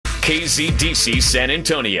KZDC San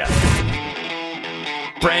Antonio.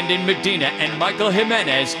 Brandon Medina and Michael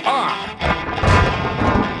Jimenez are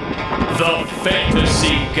the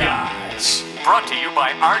Fantasy Gods. Brought to you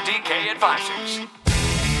by RDK Advisors.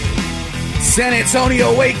 San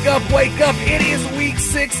Antonio, wake up, wake up. It is week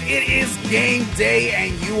 6. It is game day,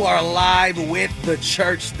 and you are live with the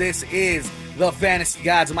church. This is the Fantasy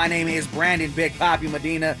Gods. My name is Brandon Big Papi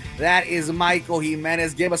Medina. That is Michael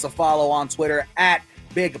Jimenez. Give us a follow on Twitter at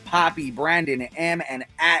Big Papi Brandon M and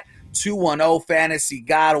at 210 Fantasy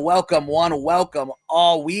God. Welcome one, welcome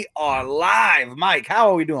all. We are live. Mike, how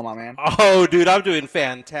are we doing, my man? Oh, dude, I'm doing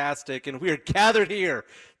fantastic. And we are gathered here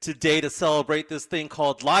today to celebrate this thing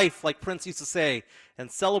called life, like Prince used to say,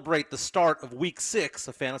 and celebrate the start of week 6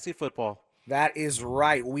 of fantasy football. That is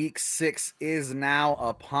right. Week 6 is now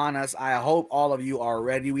upon us. I hope all of you are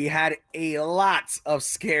ready. We had a lot of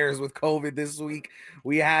scares with COVID this week.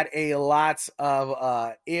 We had a lot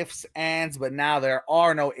of ifs, ands, but now there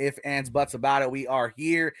are no ifs, ands, buts about it. We are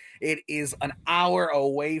here. It is an hour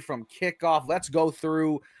away from kickoff. Let's go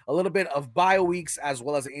through a little bit of bye weeks as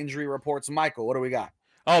well as injury reports. Michael, what do we got?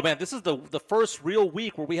 Oh, man, this is the first real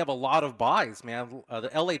week where we have a lot of buys, man. The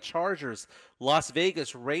L.A. Chargers, Las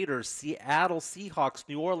Vegas Raiders, Seattle Seahawks,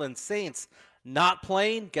 New Orleans Saints not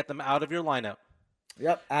playing. Get them out of your lineup.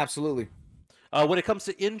 Yep, absolutely. When it comes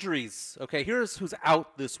to injuries, okay, here's who's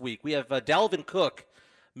out this week. We have Dalvin Cook,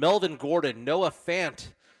 Melvin Gordon, Noah Fant,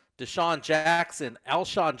 Deshaun Jackson,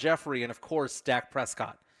 Alshon Jeffrey, and, of course, Dak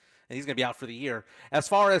Prescott. And he's going to be out for the year. As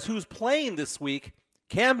far as who's playing this week,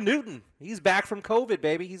 Cam Newton, he's back from COVID,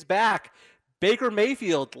 baby. He's back. Baker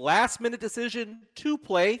Mayfield, last-minute decision to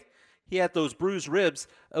play. He had those bruised ribs.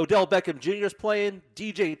 Odell Beckham Jr. is playing.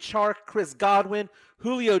 DJ Chark, Chris Godwin.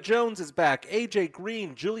 Julio Jones is back. A.J.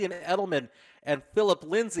 Green, Julian Edelman, and Phillip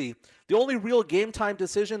Lindsay. The only real game-time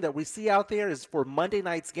decision that we see out there is for Monday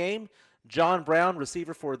night's game. John Brown,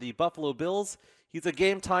 receiver for the Buffalo Bills. He's a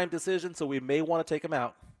game-time decision, so we may want to take him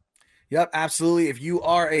out. Yep, absolutely. If you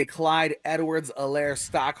are a Clyde Edwards-Helaire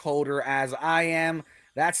stockholder, as I am,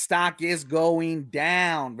 that stock is going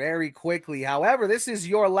down very quickly. However, this is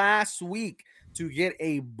your last week to get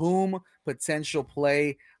a boom potential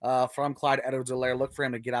play from Clyde Edwards-Helaire. Look for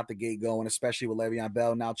him to get out the gate going, especially with Le'Veon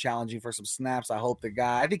Bell now challenging for some snaps. I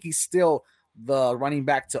think he's still the running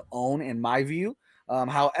back to own in my view.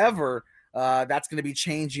 However, that's going to be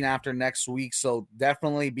changing after next week, so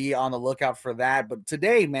definitely be on the lookout for that. But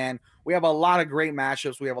today, man, we have a lot of great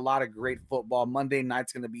matchups. We have a lot of great football. Monday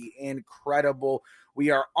night's going to be incredible. We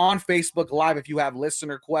are on Facebook Live. If you have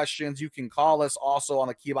listener questions, you can call us also on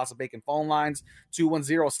the Kielbasa Bacon phone lines,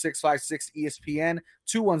 210-656-ESPN,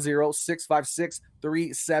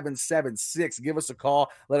 210-656-3776. Give us a call.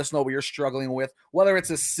 Let us know what you're struggling with. Whether it's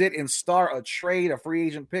a sit and start, a trade, a free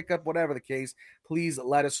agent pickup, whatever the case, please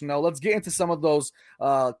let us know. Let's get into some of those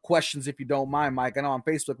questions if you don't mind, Mike. I know on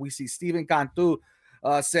Facebook we see Steven Cantu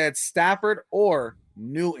said Stafford or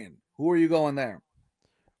Newton. Who are you going there?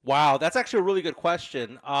 Wow, that's actually a really good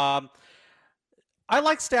question. I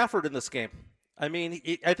like Stafford in this game. I mean,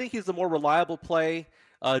 I think he's the more reliable play.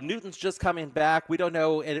 Newton's just coming back. We don't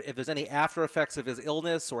know if there's any after effects of his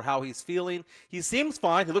illness or how he's feeling. He seems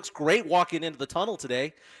fine. He looks great walking into the tunnel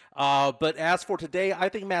today. But as for today, I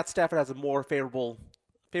think Matt Stafford has a more favorable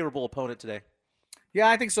opponent today. Yeah,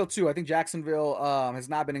 I think so too. I think Jacksonville has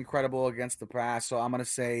not been incredible against the pass, so I'm going to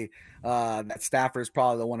say that Stafford is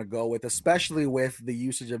probably the one to go with, especially with the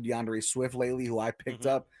usage of DeAndre Swift lately, who I picked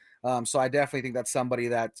up. So I definitely think that's somebody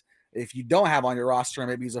that if you don't have on your roster,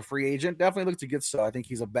 maybe he's a free agent, definitely look to get so. I think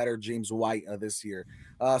he's a better James White this year.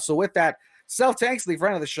 So with that, Self Tanksley,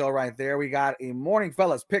 friend of the show right there, we got a morning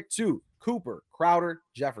fellas pick 2, Cooper, Crowder,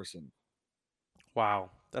 Jefferson.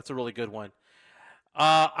 Wow, that's a really good one.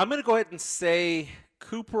 I'm going to go ahead and say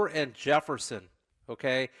Cooper and Jefferson,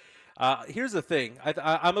 okay? Here's the thing.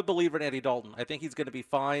 I'm a believer in Andy Dalton. I think he's going to be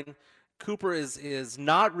fine. Cooper is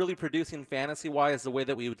not really producing fantasy-wise the way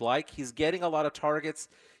that we would like. He's getting a lot of targets.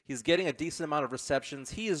 He's getting a decent amount of receptions.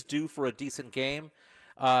 He is due for a decent game.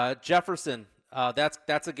 Jefferson, that's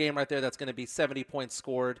a game right there that's going to be 70 points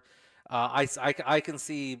scored. I can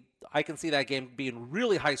see that game being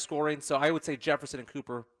really high scoring, so I would say Jefferson and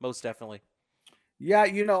Cooper most definitely. Yeah,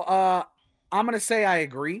 I'm going to say I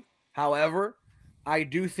agree. However, I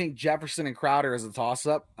do think Jefferson and Crowder is a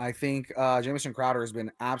toss-up. I think Jamison Crowder has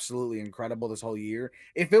been absolutely incredible this whole year.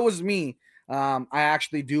 If it was me, I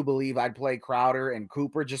actually do believe I'd play Crowder and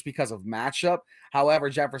Cooper just because of matchup.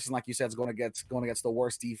 However, Jefferson, like you said, is going against the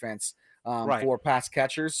worst defense for pass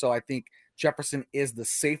catchers. So I think Jefferson is the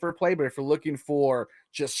safer play. But if you're looking for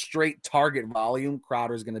just straight target volume,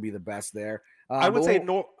 Crowder is going to be the best there. I would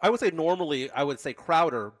say normally I would say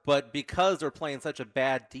Crowder, but because they're playing such a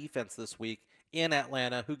bad defense this week in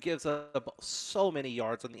Atlanta, who gives up so many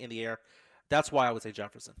yards in the air, that's why I would say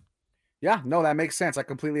Jefferson. Yeah, no, that makes sense. I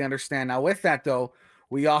completely understand. Now, with that though,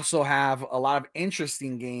 we also have a lot of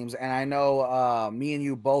interesting games, and I know me and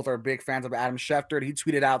you both are big fans of Adam Schefter. He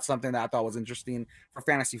tweeted out something that I thought was interesting for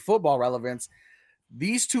fantasy football relevance.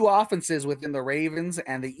 These two offenses within the Ravens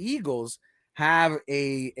and the Eagles have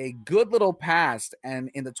a good little past, and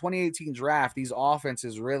in the 2018 draft, these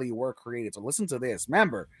offenses really were created. So listen to this.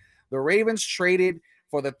 Remember, the Ravens traded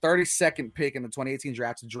for the 32nd pick in the 2018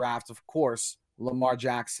 draft, of course, Lamar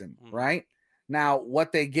Jackson, right? Now,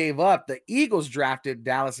 what they gave up, the Eagles drafted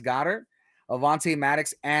Dallas Goedert, Avonte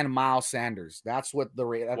Maddox, and Miles Sanders. That's what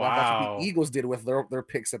that's what the Eagles did with their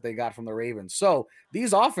picks that they got from the Ravens. So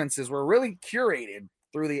these offenses were really curated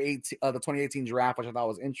through the 2018 draft, which I thought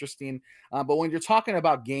was interesting. But when you're talking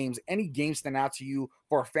about games, any games stand out to you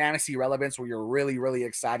for fantasy relevance where you're really, really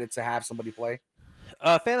excited to have somebody play?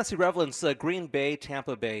 Fantasy relevance, Green Bay,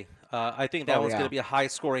 Tampa Bay. I think that one's going to be a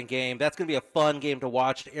high-scoring game. That's going to be a fun game to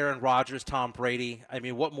watch. Aaron Rodgers, Tom Brady. I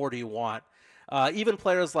mean, what more do you want? Even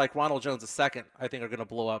players like Ronald Jones II, I think, are going to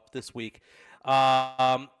blow up this week.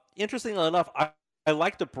 Interestingly enough, I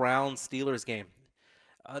like the Browns-Steelers game.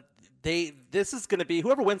 This is going to be,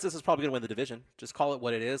 whoever wins this is probably going to win the division. Just call it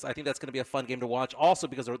what it is. I think that's going to be a fun game to watch, also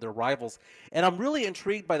because they're rivals. And I'm really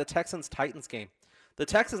intrigued by the Texans-Titans game. The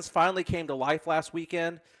Texans finally came to life last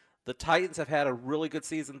weekend. The Titans have had a really good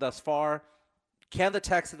season thus far. Can the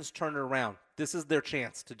Texans turn it around? This is their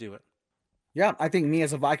chance to do it. Yeah, I think me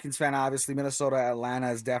as a Vikings fan, obviously Minnesota,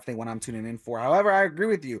 Atlanta is definitely what I'm tuning in for. However, I agree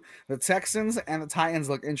with you. The Texans and the Titans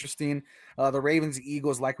look interesting. The Ravens,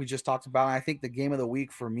 Eagles, like we just talked about. I think the game of the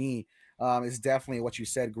week for me is definitely what you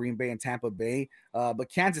said, Green Bay and Tampa Bay.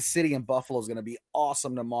 But Kansas City and Buffalo is going to be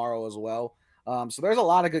awesome tomorrow as well. So there's a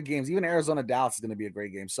lot of good games. Even Arizona Dallas is going to be a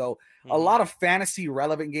great game. So a lot of fantasy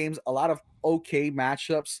relevant games, a lot of okay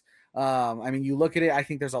matchups. I mean, you look at it, I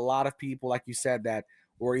think there's a lot of people, like you said, that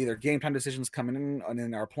were either game time decisions coming in and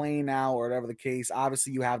then are playing now or whatever the case.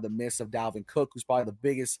 Obviously, you have the miss of Dalvin Cook, who's probably the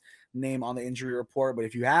biggest name on the injury report. But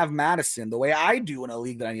if you have Madison, the way I do in a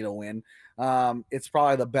league that I need to win, it's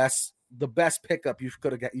probably the best pickup you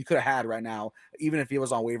could have had right now, even if he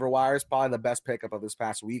was on waiver wires. Probably the best pickup of this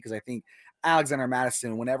past week, because I think Alexander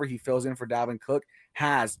Madison, whenever he fills in for Dalvin Cook,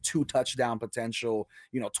 has 2 touchdown potential,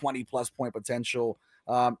 20+ point potential.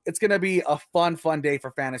 It's going to be a fun day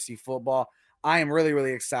for fantasy football. I am really,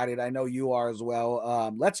 really excited. I know you are as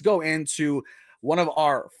well. Let's go into one of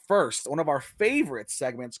our favorite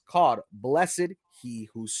segments called Blessed He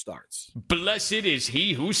Who Starts. Blessed is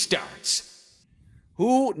he who starts.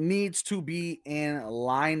 Who needs to be in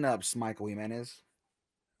lineups, Michael Jimenez?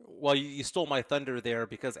 Well, you stole my thunder there,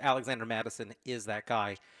 because Alexander Madison is that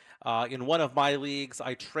guy. In one of my leagues,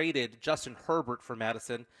 I traded Justin Herbert for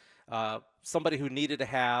Madison, somebody who needed to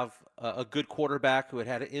have a good quarterback who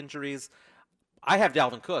had injuries. I have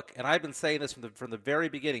Dalvin Cook, and I've been saying this from the very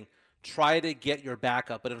beginning. Try to get your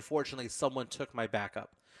backup, but unfortunately, someone took my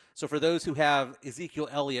backup. So for those who have Ezekiel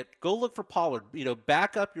Elliott, go look for Pollard.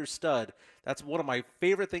 Back up your stud. That's one of my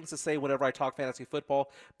favorite things to say whenever I talk fantasy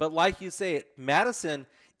football. But like you say, Madison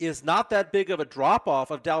is not that big of a drop-off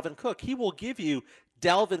of Dalvin Cook. He will give you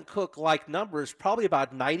Dalvin Cook-like numbers, probably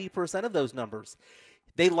about 90% of those numbers.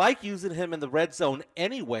 They like using him in the red zone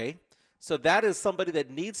anyway, so that is somebody that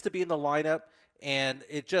needs to be in the lineup. And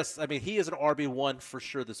he is an RB1 for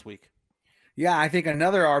sure this week. Yeah, I think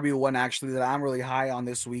another RB1 actually that I'm really high on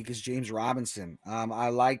this week is James Robinson. I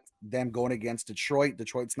like them going against Detroit.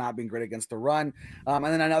 Detroit's not been great against the run. And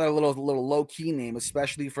then another little low-key name,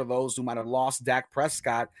 especially for those who might have lost Dak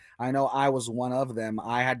Prescott. I know I was one of them.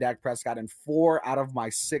 I had Dak Prescott in 4 out of my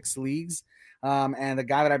 6 leagues. And the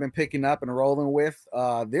guy that I've been picking up and rolling with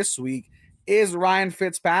this week is Ryan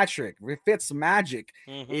Fitzpatrick. Fitzmagic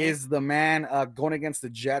is the man going against the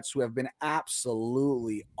Jets, who have been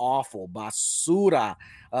absolutely awful. Basura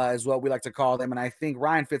is what we like to call them. And I think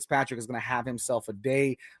Ryan Fitzpatrick is going to have himself a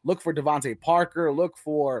day. Look for Devontae Parker. Look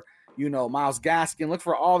for, Myles Gaskin. Look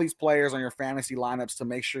for all these players on your fantasy lineups to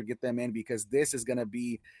make sure to get them in, because this is going to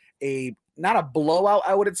be not a blowout,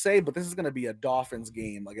 I would say, but this is going to be a Dolphins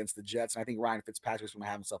game against the Jets. And I think Ryan Fitzpatrick is going to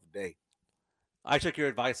have himself a day. I took your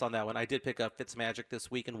advice on that one. I did pick up Fitzmagic this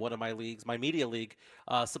week in one of my leagues, my media league,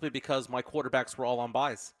 simply because my quarterbacks were all on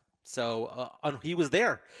buys. So he was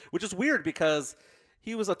there, which is weird because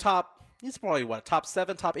he was he's probably top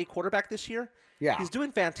 7, top 8 quarterback this year. Yeah. He's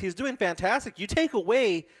doing fantastic. You take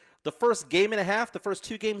away the first game and a half, the first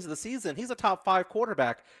 2 games of the season, he's a top 5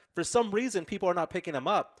 quarterback. For some reason, people are not picking him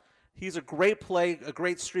up. He's a great play, a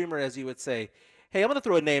great streamer, as you would say. Hey, I'm going to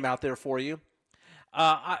throw a name out there for you.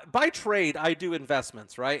 By trade, I do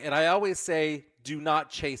investments, right? And I always say, do not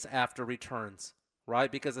chase after returns,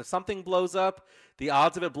 right? Because if something blows up, the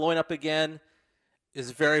odds of it blowing up again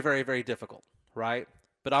is very, very, very difficult, right?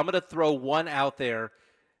 But I'm going to throw one out there.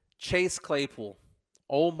 Chase Claypool.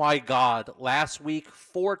 Oh, my God. Last week,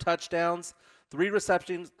 4 touchdowns, 3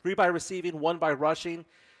 receptions, 3 by receiving, 1 by rushing.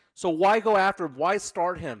 So why go after him? Why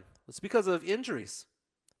start him? It's because of injuries.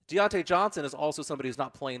 Deontay Johnson is also somebody who's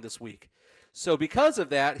not playing this week. So because of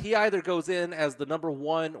that, he either goes in as the number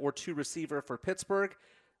 1 or 2 receiver for Pittsburgh.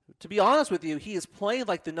 To be honest with you, he is playing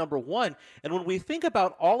like the number 1. And when we think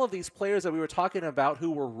about all of these players that we were talking about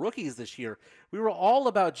who were rookies this year, we were all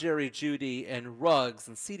about Jerry Jeudy and Ruggs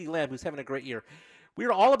and CeeDee Lamb, who's having a great year. We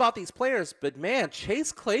were all about these players, but man,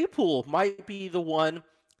 Chase Claypool might be the one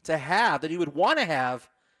to have that you would want to have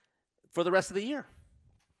for the rest of the year.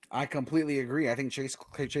 I completely agree. I think Chase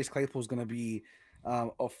Claypool is going to be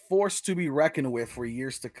a force to be reckoned with for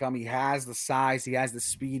years to come. He has the size, he has the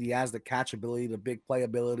speed, he has the catchability, the big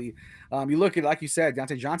playability. You look at, like you said,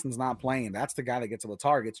 Deontay Johnson's not playing. That's the guy that gets all the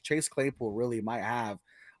targets. Chase Claypool really might have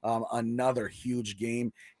another huge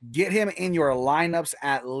game. Get him in your lineups,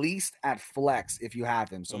 at least at flex if you have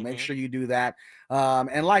him. So make sure you do that.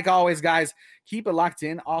 And like always, guys, keep it locked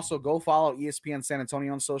in. Also, go follow ESPN San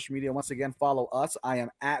Antonio on social media. Once again, follow us. I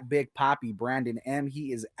am at Big Poppy Brandon M.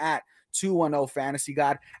 He is at 210 Fantasy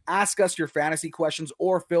God. Ask us your fantasy questions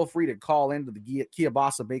or feel free to call into the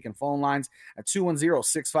Kielbasa Bacon phone lines at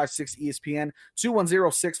 210-656-ESPN,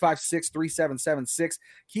 210-656-3776.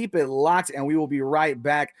 Keep it locked, and we will be right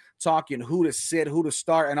back talking who to sit, who to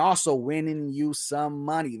start, and also winning you some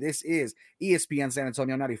money. This is ESPN San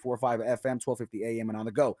Antonio, 94.5 FM, 1250 AM, and on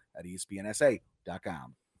the go at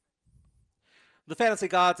ESPNSA.com. The Fantasy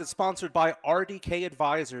Gods is sponsored by RDK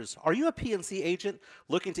Advisors. Are you a PNC agent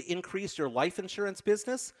looking to increase your life insurance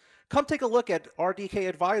business? Come take a look at RDK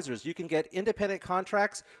Advisors. You can get independent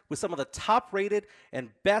contracts with some of the top-rated and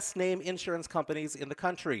best-name insurance companies in the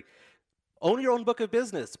country. Own your own book of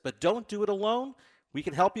business, but don't do it alone. We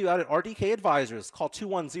can help you out at RDK Advisors. Call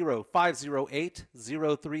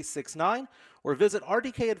 210-508-0369 or visit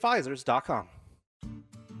rdkadvisors.com.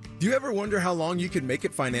 Do you ever wonder how long you could make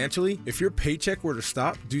it financially if your paycheck were to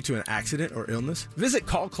stop due to an accident or illness? Visit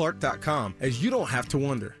callclark.com, as you don't have to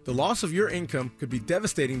wonder. The loss of your income could be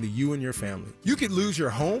devastating to you and your family. You could lose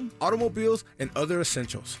your home, automobiles, and other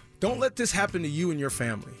essentials. Don't let this happen to you and your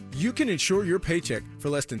family. You can insure your paycheck for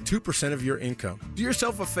less than 2% of your income. Do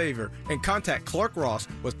yourself a favor and contact Clark Ross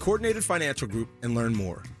with Coordinated Financial Group and learn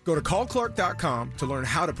more. Go to callclark.com to learn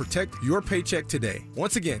how to protect your paycheck today.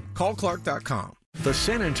 Once again, callclark.com. The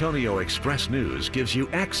San Antonio Express News gives you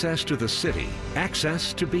access to the city,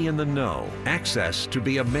 access to be in the know, access to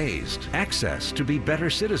be amazed, access to be better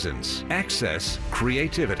citizens, access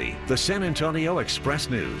creativity. The San Antonio Express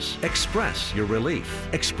News. Express your relief.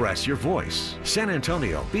 Express your voice. San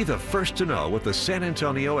Antonio, be the first to know with the San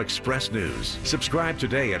Antonio Express News. Subscribe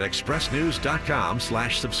today at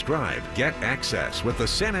expressnews.com/subscribe. Get access with the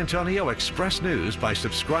San Antonio Express News by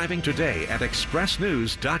subscribing today at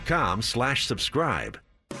expressnews.com/subscribe.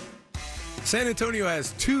 San Antonio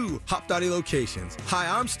has 2 Hopdoddy locations. Hi,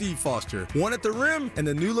 I'm Steve Foster. One at the Rim and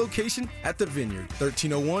the new location at the Vineyard,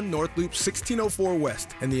 1301 North Loop 1604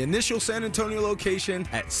 West, and the initial San Antonio location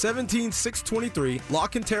at 17623 La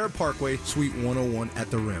Cantera Parkway, Suite 101 at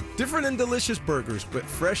the Rim. Different and delicious burgers, but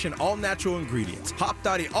fresh and all-natural ingredients.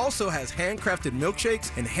 Hopdoddy also has handcrafted milkshakes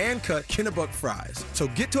and hand-cut Kennebuck fries. So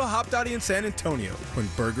get to a Hopdoddy in San Antonio. When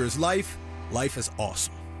burger is life, life is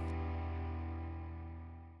awesome.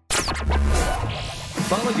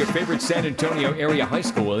 Follow your favorite San Antonio area high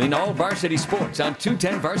school in all varsity sports on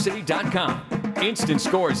 210varsity.com. Instant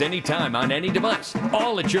scores anytime on any device,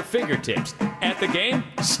 all at your fingertips. At the game,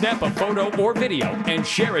 snap a photo or video and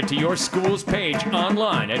share it to your school's page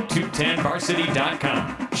online at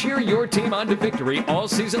 210varsity.com. Cheer your team on to victory all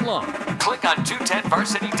season long. Click on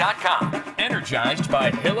 210varsity.com. Energized by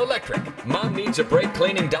Hill Electric,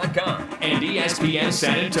 MomNeedsABreakCleaning.com, and ESPN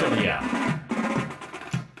San Antonio.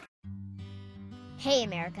 Hey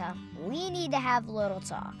America, we need to have a little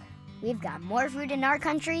talk. We've got more food in our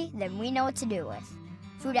country than we know what to do with.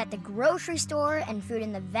 Food at the grocery store and food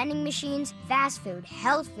in the vending machines, fast food,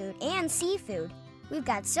 health food, and seafood. We've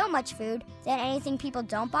got so much food that anything people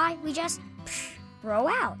don't buy, we just throw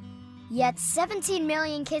out. Yet 17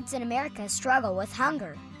 million kids in America struggle with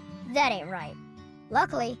hunger. That ain't right.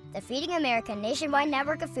 Luckily, the Feeding America nationwide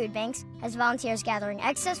network of food banks has volunteers gathering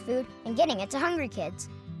excess food and getting it to hungry kids.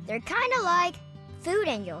 They're kind of like food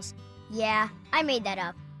angels. Yeah, I made that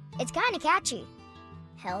up. It's kind of catchy.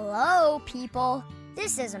 Hello, people.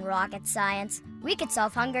 This isn't rocket science. We could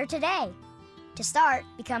solve hunger today. To start,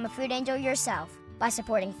 become a food angel yourself by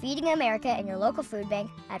supporting Feeding America and your local food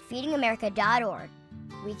bank at feedingamerica.org.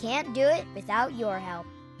 We can't do it without your help.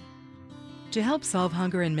 To help solve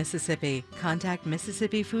hunger in Mississippi, contact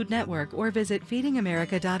Mississippi Food Network or visit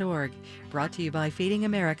feedingamerica.org. Brought to you by Feeding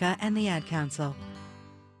America and the Ad Council.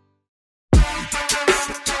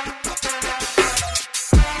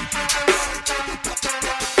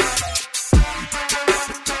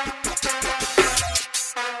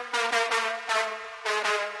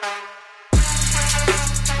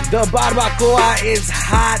 The barbacoa is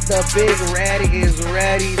hot. The Big Red is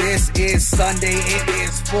ready. This is Sunday. It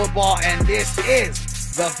is football, and this is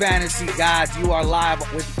the Fantasy Gods. You are live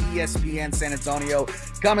with ESPN San Antonio,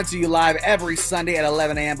 coming to you live every Sunday at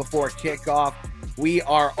 11 a.m. before kickoff. We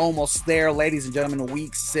are almost there, ladies and gentlemen.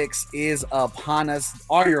 Week 6 is upon us.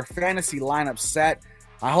 Are your fantasy lineups set?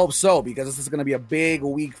 I hope so, because this is going to be a big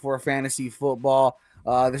week for fantasy football.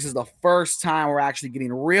 This is the first time we're actually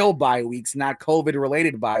getting real bye weeks, not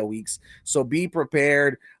COVID-related bye weeks. So be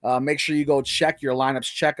prepared. Make sure you go check your lineups.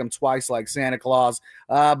 Check them twice like Santa Claus.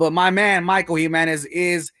 But my man, Michael Jimenez,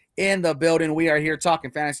 is in the building. We are here talking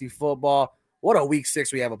fantasy football. What a week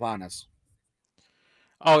 6 we have upon us.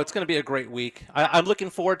 Oh, it's going to be a great week. I'm looking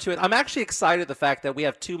forward to it. I'm actually excited the fact that we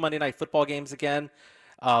have 2 Monday Night Football games again.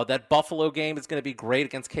 That Buffalo game is going to be great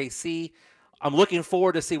against KC. I'm looking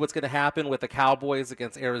forward to see what's going to happen with the Cowboys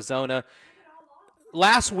against Arizona.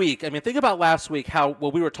 Last week, I mean, think about last week,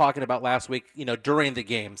 what we were talking about last week, during the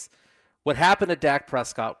games. What happened to Dak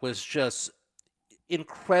Prescott was just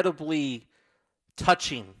incredibly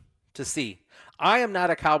touching to see. I am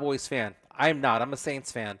not a Cowboys fan. I'm a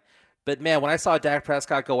Saints fan. But, man, when I saw Dak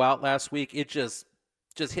Prescott go out last week, it just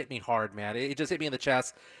hit me hard, man. It just hit me in the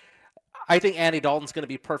chest. I think Andy Dalton's going to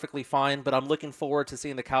be perfectly fine, but I'm looking forward to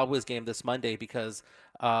seeing the Cowboys game this Monday because,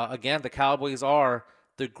 again, the Cowboys are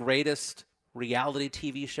the greatest reality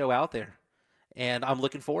TV show out there, and I'm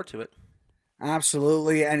looking forward to it.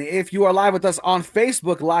 Absolutely. And if you are live with us on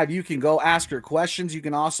Facebook Live, you can go ask your questions. You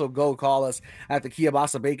can also go call us at the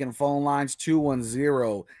Kielbasa Bacon phone lines,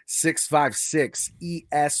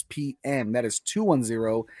 210-656-ESPN. That is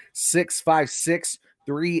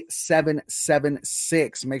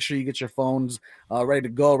 210-656-3776. Make sure you get your phones ready to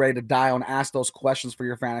go, ready to dial, and ask those questions for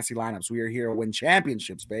your fantasy lineups. We are here to win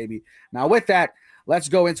championships, baby. Now, with that, let's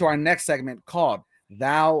go into our next segment called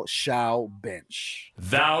Thou Shall Bench.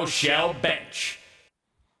 Thou shall bench.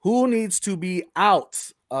 Who needs to be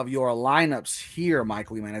out of your lineups here,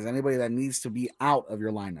 Michael Jimenez? Anybody that needs to be out of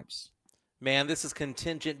your lineups? Man, this is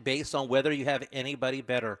contingent based on whether you have anybody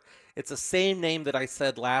better. It's the same name that I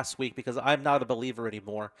said last week because I'm not a believer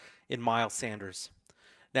anymore in Miles Sanders.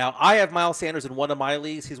 Now, I have Miles Sanders in one of my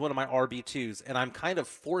leagues. He's one of my RB2s, and I'm kind of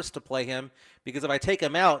forced to play him because if I take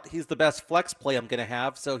him out, he's the best flex play I'm going to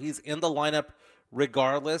have, so he's in the lineup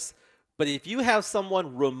regardless. But if you have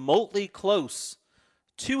someone remotely close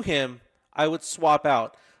to him, I would swap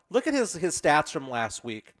out. Look at his stats from last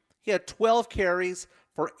week. He had 12 carries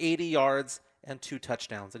for 80 yards and 2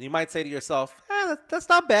 touchdowns. And you might say to yourself, that's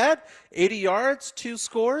not bad. 80 yards, 2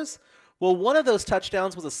 scores. Well, one of those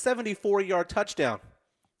touchdowns was a 74-yard touchdown,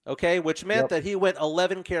 okay, which meant that he went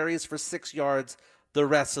 11 carries for 6 yards the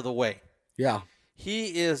rest of the way. Yeah.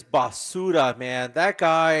 He is basura, man. That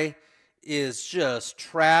guy is just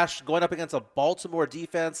trash going up against a Baltimore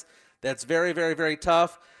defense that's very, very, very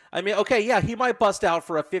tough. I mean, okay, yeah, he might bust out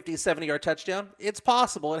for a 50, 70-yard touchdown. It's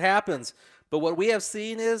possible. It happens. But what we have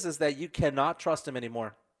seen is that you cannot trust him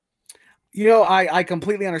anymore. I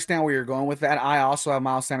completely understand where you're going with that. I also have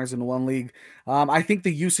Miles Sanders in one league. I think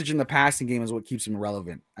the usage in the passing game is what keeps him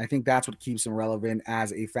relevant. I think that's what keeps him relevant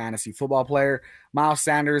as a fantasy football player. Miles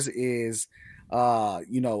Sanders is a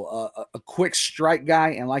quick strike guy.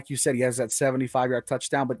 And like you said, he has that 75-yard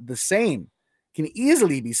touchdown. But the same can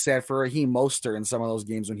easily be said for Raheem Mostert in some of those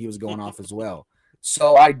games when he was going off as well.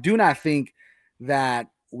 So I do not think that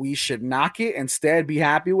we should knock it. Instead, be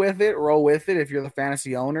happy with it, roll with it if you're the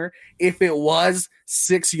fantasy owner. If it was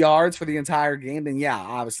 6 yards for the entire game, then yeah,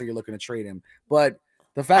 obviously you're looking to trade him. But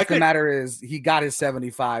the fact of the matter is he got his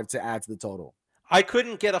 75 to add to the total. I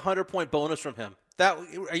couldn't get a 100-point bonus from him.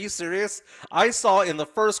 Are you serious? I saw in the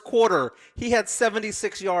first quarter he had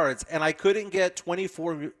 76 yards, and I couldn't get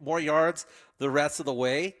 24 more yards the rest of the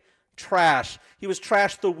way. Trash. He was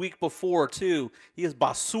trash the week before, too. He is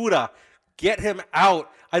basura. Get him out.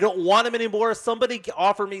 I don't want him anymore. Somebody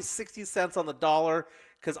offer me 60 cents on the dollar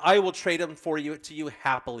because I will trade him to you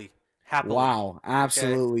happily. happily. Wow,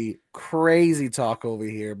 absolutely crazy talk over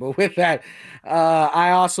here. But with that,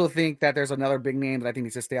 I also think that there's another big name that I think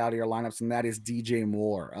needs to stay out of your lineups, and that is DJ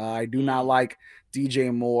Moore. I do not like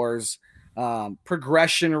DJ Moore's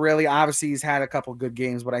progression, really. Obviously, he's had a couple good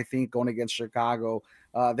games, but I think going against Chicago,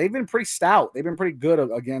 they've been pretty stout. They've been pretty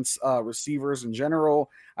good against receivers in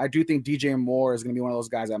general. I do think DJ Moore is going to be one of those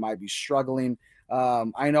guys that might be struggling.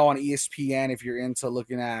 I know on ESPN, if you're into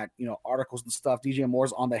looking at, articles and stuff, DJ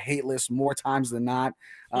Moore's on the hate list more times than not.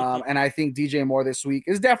 And I think DJ Moore this week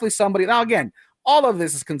is definitely somebody. Now, again, all of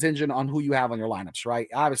this is contingent on who you have on your lineups, right?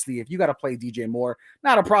 Obviously, if you got to play DJ Moore,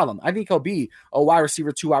 not a problem. I think he'll be a wide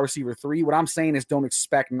receiver 2, wide receiver 3. What I'm saying is don't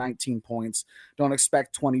expect 19 points. Don't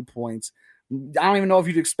expect 20 points. I don't even know if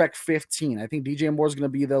you'd expect 15. I think DJ Moore is going to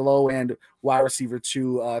be the low-end wide receiver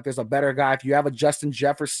 2. If there's a better guy, if you have a Justin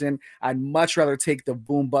Jefferson, I'd much rather take the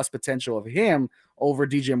boom-bust potential of him over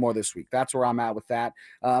DJ Moore this week. That's where I'm at with that.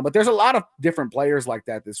 But there's a lot of different players like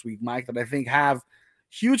that this week, Mike, that I think have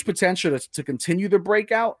huge potential to continue the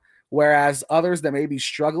breakout, whereas others that may be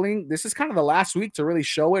struggling, this is kind of the last week to really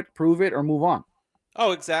show it, prove it, or move on.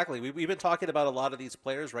 Oh, exactly. We've been talking about a lot of these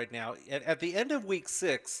players right now. At the end of week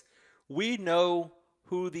 6, we know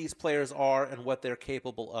who these players are and what they're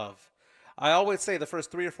capable of. I always say the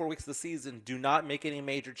first 3 or 4 weeks of the season, do not make any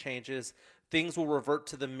major changes. Things will revert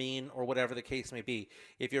to the mean or whatever the case may be.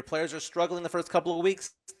 If your players are struggling the first couple of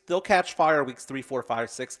weeks, they'll catch fire weeks 3, 4, 5,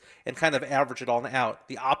 6 and kind of average it all out.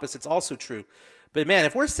 The opposite's also true. But man,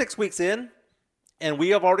 if we're 6 weeks in and we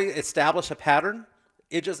have already established a pattern,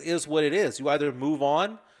 it just is what it is. You either move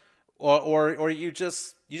on or you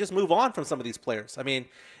just move on from some of these players. I mean,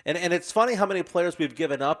 and it's funny how many players we've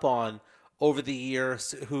given up on over the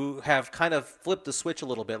years who have kind of flipped the switch a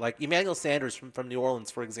little bit, like Emmanuel Sanders from New Orleans,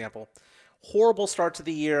 for example. Horrible start to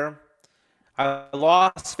the year. I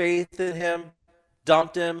lost faith in him,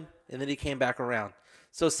 dumped him, and then he came back around.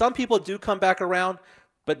 So some people do come back around,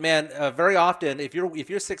 but man, very often, if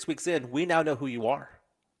you're 6 weeks in, we now know who you are.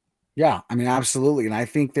 Yeah, I mean, absolutely. And I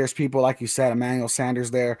think there's people, like you said, Emmanuel Sanders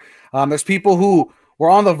there. There's people who were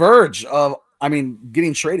on the verge of,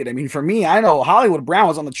 getting traded. I mean, for me, I know Hollywood Brown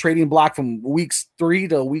was on the trading block from weeks 3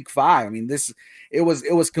 to week 5. I mean, it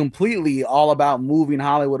was completely all about moving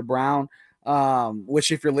Hollywood Brown,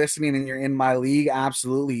 which if you're listening and you're in my league,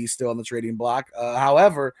 absolutely, he's still on the trading block.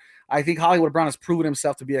 However, I think Hollywood Brown has proven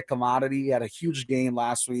himself to be a commodity. He had a huge game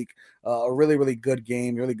last week, a really, really good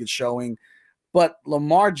game, really good showing. But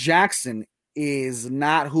Lamar Jackson is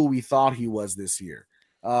not who we thought he was this year.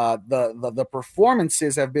 The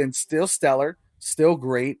performances have been still stellar, still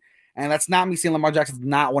great. And that's not me saying Lamar Jackson's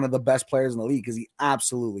not one of the best players in the league, because he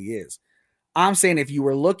absolutely is. I'm saying if you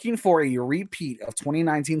were looking for a repeat of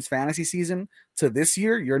 2019's fantasy season to this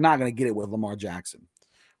year, you're not going to get it with Lamar Jackson.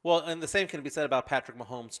 Well, and the same can be said about Patrick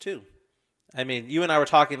Mahomes, too. I mean, you and I were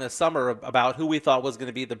talking this summer about who we thought was going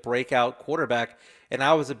to be the breakout quarterback, and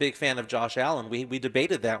I was a big fan of Josh Allen. We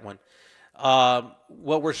debated that one.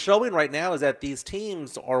 What we're showing right now is that these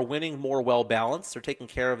teams are winning more well-balanced. They're taking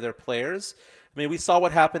care of their players. I mean, we saw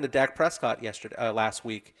what happened to Dak Prescott last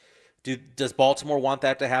week. Does Baltimore want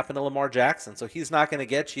that to happen to Lamar Jackson? So he's not going to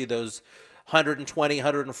get you those 120,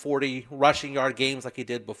 140 rushing yard games like he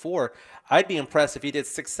did before. I'd be impressed if he did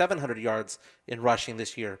 600-700 yards in rushing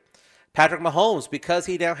this year. Patrick Mahomes, because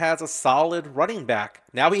he now has a solid running back.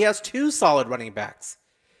 Now he has 2 solid running backs.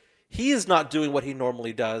 He is not doing what he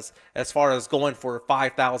normally does as far as going for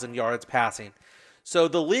 5,000 yards passing. So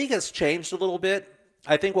the league has changed a little bit.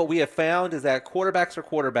 I think what we have found is that quarterbacks are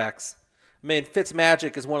quarterbacks. I mean,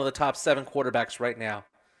 Fitzmagic is one of the top 7 quarterbacks right now.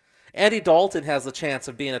 Andy Dalton has the chance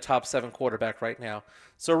of being a top 7 quarterback right now.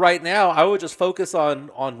 So right now, I would just focus on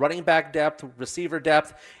running back depth, receiver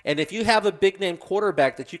depth, and if you have a big-name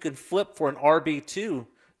quarterback that you can flip for an RB2,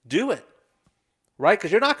 do it, right?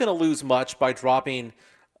 Because you're not going to lose much by dropping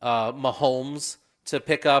Mahomes to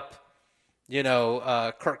pick up,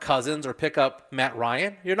 Kirk Cousins or pick up Matt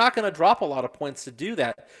Ryan. You're not going to drop a lot of points to do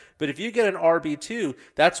that. But if you get an RB2,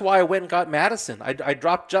 that's why I went and got Madison. I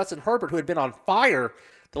dropped Justin Herbert, who had been on fire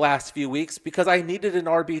the last few weeks, because I needed an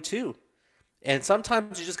RB2. And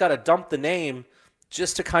sometimes you just got to dump the name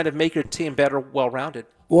just to kind of make your team better, well-rounded.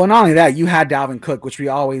 Well, not only that, you had Dalvin Cook, which we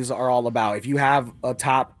always are all about. If you have a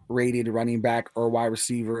top-rated running back or wide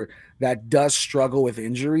receiver that does struggle with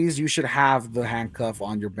injuries, you should have the handcuff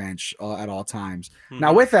on your bench at all times. Mm-hmm.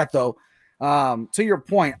 Now, with that, though, to your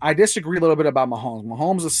point, I disagree a little bit about Mahomes.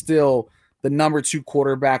 Mahomes is still the number 2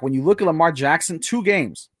 quarterback. When you look at Lamar Jackson, 2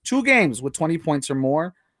 games with 20 points or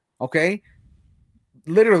more, okay?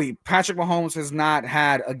 Literally, Patrick Mahomes has not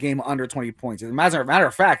had a game under 20 points. As a matter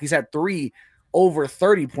of fact, he's had 3 over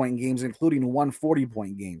 30-point games, including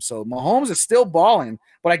 140-point game. So Mahomes is still balling,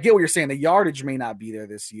 but I get what you're saying. The yardage may not be there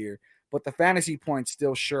this year, but the fantasy points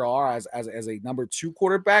still sure are as a number 2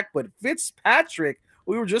 quarterback. But Fitzpatrick,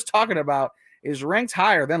 we were just talking about, is ranked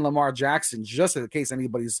higher than Lamar Jackson, just in case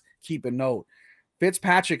anybody's keeping note.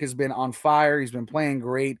 Fitzpatrick has been on fire. He's been playing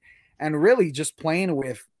great and really just playing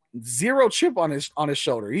with zero chip on his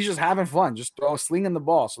shoulder. He's just having fun, just slinging the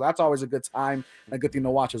ball. So that's always a good time and a good thing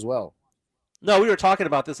to watch as well. No, we were talking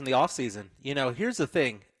about this in the offseason. Here's the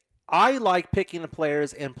thing. I like picking the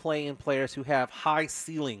players and playing players who have high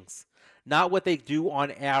ceilings, not what they do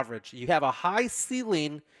on average. You have a high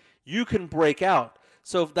ceiling, you can break out.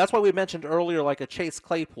 So that's why we mentioned earlier, like a Chase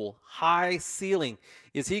Claypool, high ceiling.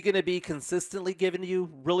 Is he going to be consistently giving you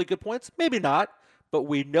really good points? Maybe not, but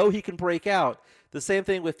we know he can break out. The same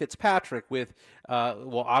thing with Fitzpatrick,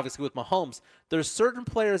 obviously with Mahomes. There's certain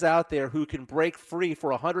players out there who can break free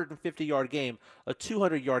for a 150-yard game, a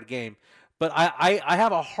 200-yard game. But I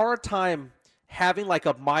have a hard time having like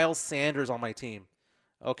a Miles Sanders on my team,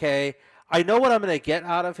 okay? I know what I'm going to get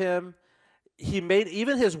out of him. He made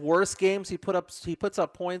even his worst games. He puts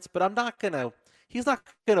up points, but he's not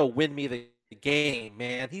gonna win me the game,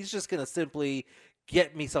 man. He's just gonna simply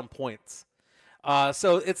get me some points.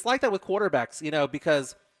 So it's like that with quarterbacks,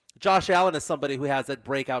 because Josh Allen is somebody who has that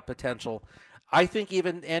breakout potential. I think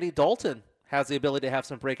even Andy Dalton has the ability to have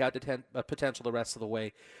some breakout potential the rest of the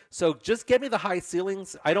way. So just get me the high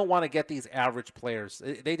ceilings. I don't want to get these average players.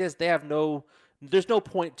 There's no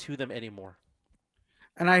point to them anymore.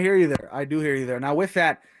 And I hear you there. I do hear you there. Now, with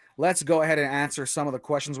that, let's go ahead and answer some of the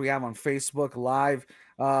questions we have on Facebook Live.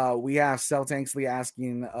 We have Cell Tanksley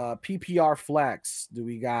asking PPR flex. Do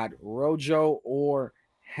we got Rojo or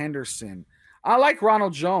Henderson? I like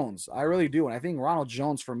Ronald Jones. I really do. And I think Ronald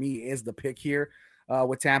Jones, for me, is the pick here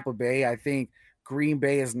with Tampa Bay. I think Green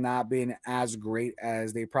Bay has not been as great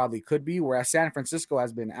as they probably could be, whereas San Francisco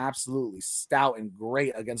has been absolutely stout and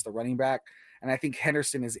great against the running back. And I think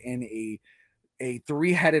Henderson is in a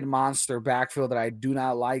three-headed monster backfield that I do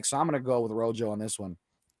not like. So I'm going to go with Rojo on this one.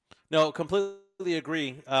 No, completely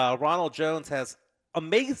agree. Ronald Jones has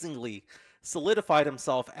amazingly solidified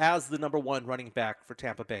himself as the number 1 running back for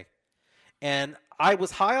Tampa Bay. And I was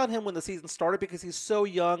high on him when the season started because he's so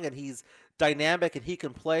young and he's dynamic and he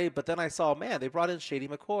can play. But then I saw, man, they brought in Shady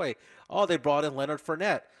McCoy. Oh, they brought in Leonard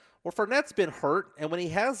Fournette. Well, Fournette's been hurt, and when he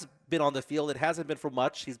has been on the field, it hasn't been for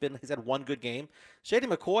much. He's had one good game. Shady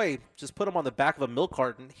McCoy just put him on the back of a milk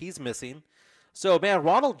carton. He's missing. So, man,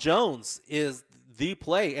 Ronald Jones is the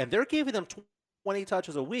play, and they're giving him 20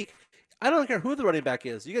 touches a week. I don't care who the running back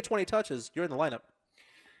is. You get 20 touches, you're in the lineup.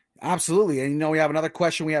 Absolutely. And, we have another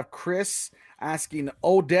question. We have Chris asking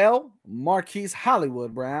Odell, Marquise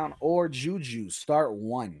Hollywood Brown, or Juju. Start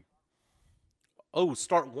one. Oh,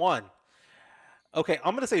 start one. Okay,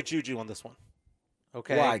 I'm going to say Juju on this one.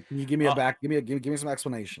 Okay. Why? Can you give me give me some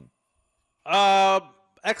explanation?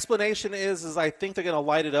 Explanation is I think they're going to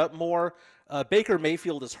light it up more. Baker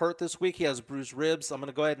Mayfield is hurt this week. He has bruised ribs. I'm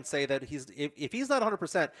going to go ahead and say that if he's not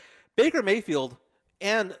 100%, Baker Mayfield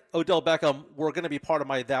and Odell Beckham were going to be part of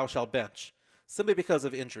my thou shall bench simply because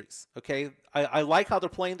of injuries. Okay. I like how they're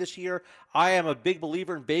playing this year. I am a big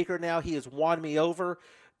believer in Baker now. He has won me over.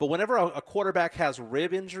 But whenever a quarterback has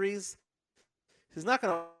rib injuries, he's not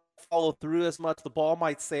going to follow through as much. The ball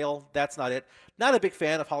might sail. That's not it. Not a big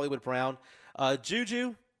fan of Hollywood Brown.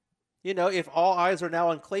 Juju, if all eyes are now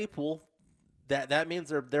on Claypool, that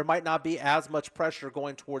means there might not be as much pressure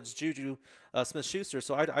going towards Juju Smith-Schuster.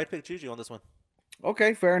 So I'd pick Juju on this one.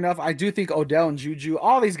 Okay, fair enough. I do think Odell and Juju,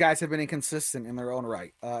 all these guys have been inconsistent in their own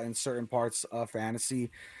right in certain parts of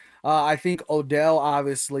fantasy. I think Odell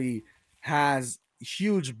obviously has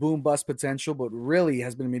huge boom bust potential, but really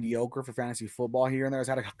has been mediocre for fantasy football here and there. Has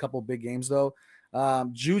had a couple big games though.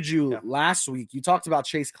 Juju last week, you talked about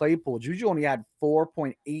Chase Claypool. Juju only had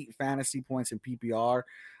 4.8 fantasy points in PPR.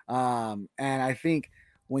 And I think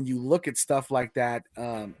when you look at stuff like that,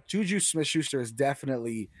 Juju Smith-Schuster is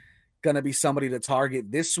definitely going to be somebody to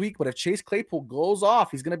target this week. But if Chase Claypool goes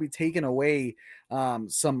off, he's going to be taking away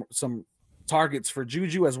some targets for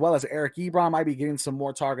Juju, as well as Eric Ebron might be getting some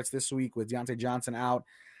more targets this week with Deontay Johnson out.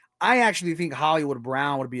 I actually think Hollywood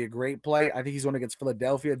Brown would be a great play. I think he's going against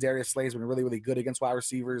Philadelphia. Darius Slay's been really, really good against wide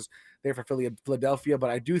receivers there for Philadelphia. But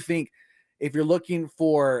I do think if you're looking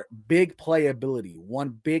for big playability, one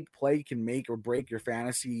big play can make or break your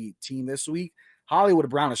fantasy team this week, Hollywood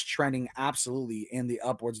Brown is trending absolutely in the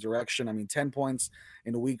upwards direction. I mean, 10 points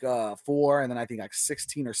in the week 4, and then I think like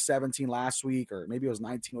 16 or 17 last week, or maybe it was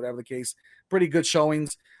 19, whatever the case. Pretty good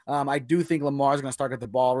showings. I do think Lamar's going to start at the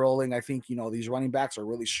ball rolling. I think, these running backs are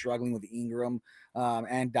really struggling with Ingram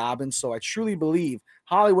and Dobbins. So I truly believe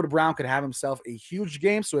Hollywood Brown could have himself a huge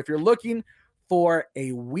game. So if you're looking for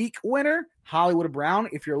a week winner, Hollywood Brown.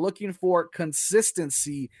 If you're looking for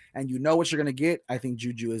consistency and you know what you're going to get, I think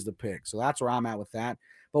Juju is the pick. So that's where I'm at with that.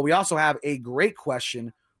 But we also have a great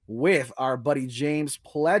question with our buddy James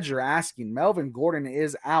Pledger asking, Melvin Gordon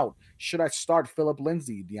is out. Should I start Phillip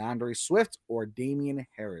Lindsay, DeAndre Swift, or Damian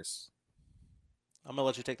Harris? I'm going to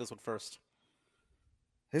let you take this one first.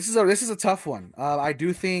 This is a tough one. I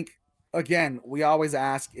do think, again, we always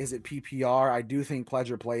ask, is it PPR? I do think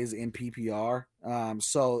Pledger plays in PPR.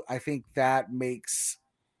 So I think that makes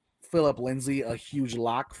Phillip Lindsay a huge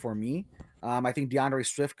lock for me. I think DeAndre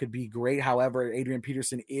Swift could be great. However, Adrian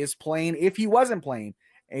Peterson is playing. If he wasn't playing,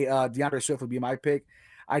 DeAndre Swift would be my pick.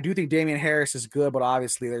 I do think Damian Harris is good, but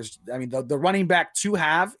obviously the running back to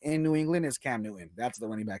have in New England is Cam Newton. That's the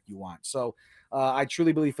running back you want. So I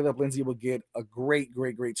truly believe Phillip Lindsay will get a great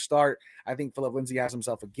start. I think Phillip Lindsay has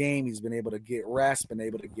himself a game. He's been able to get rest, been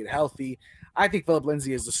able to get healthy. I think Phillip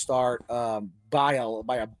Lindsay is the start by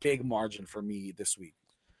a big margin for me this week.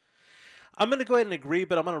 I'm going to go ahead and agree,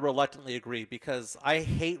 but I'm going to reluctantly agree because I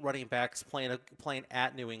hate running backs playing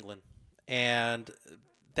at New England. And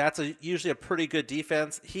that's usually a pretty good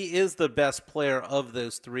defense. He is the best player of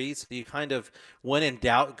those three, so you kind of, when in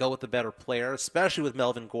doubt, go with the better player, especially with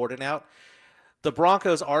Melvin Gordon out. The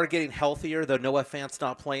Broncos are getting healthier, though Noah Fant's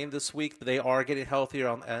not playing this week. But they are getting healthier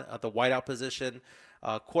at the wideout position.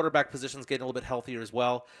 Quarterback position's getting a little bit healthier as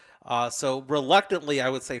well. So reluctantly, I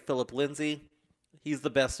would say Phillip Lindsay. He's the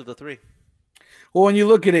best of the three. Well, when you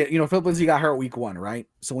look at it, Phillip Lindsay got hurt week 1, right?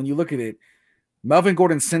 So when you look at it, Melvin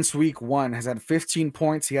Gordon since week 1 has had 15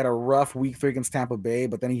 points. He had a rough week 3 against Tampa Bay,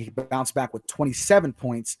 but then he bounced back with 27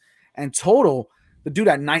 points. And total, the dude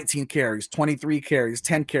had 19 carries, 23 carries,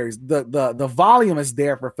 10 carries. The volume is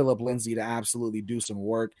there for Phillip Lindsay to absolutely do some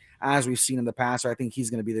work, as we've seen in the past. So I think he's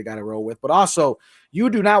going to be the guy to roll with. But also, you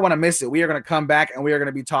do not want to miss it. We are going to come back and we are going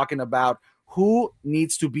to be talking about who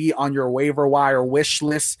needs to be on your waiver wire wish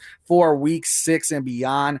list for week 6 and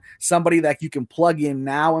beyond. Somebody that you can plug in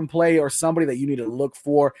now and play, or somebody that you need to look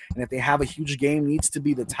for. And if they have a huge game, needs to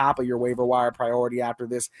be the top of your waiver wire priority after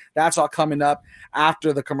this. That's all coming up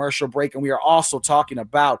after the commercial break. And we are also talking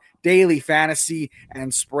about daily fantasy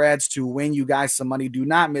and spreads to win you guys some money. Do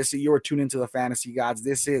not miss it. You are tuned into the Fantasy Gods.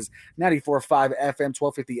 This is 94.5 FM,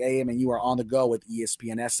 1250 AM, and you are on the go with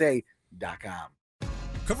ESPNSA.com.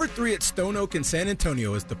 Cover 3 at Stone Oak in San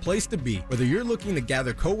Antonio is the place to be, whether you're looking to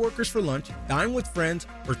gather coworkers for lunch, dine with friends,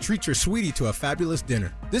 or treat your sweetie to a fabulous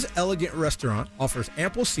dinner. This elegant restaurant offers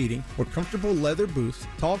ample seating with comfortable leather booths,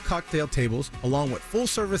 tall cocktail tables, along with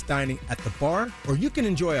full-service dining at the bar, or you can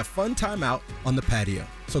enjoy a fun time out on the patio.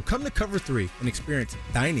 So come to Cover 3 and experience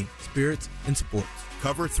dining, spirits, and sports.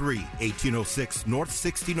 Cover 3, 1806 North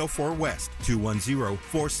 1604 West,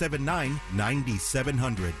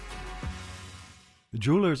 210-479-9700.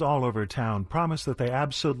 Jewelers all over town promise that they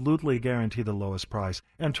absolutely guarantee the lowest price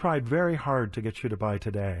and tried very hard to get you to buy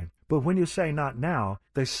today. But when you say not now,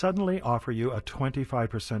 they suddenly offer you a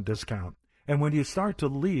 25% discount. And when you start to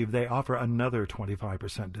leave, they offer another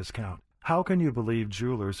 25% discount. How can you believe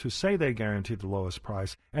jewelers who say they guarantee the lowest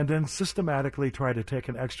price and then systematically try to take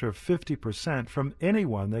an extra 50% from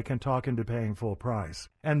anyone they can talk into paying full price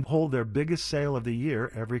and hold their biggest sale of the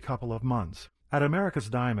year every couple of months? At America's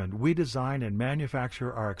Diamond, we design and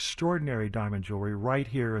manufacture our extraordinary diamond jewelry right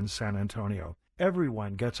here in San Antonio.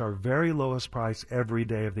 Everyone gets our very lowest price every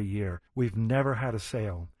day of the year. We've never had a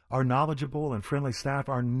sale. Our knowledgeable and friendly staff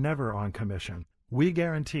are never on commission. We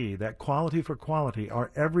guarantee that quality for quality,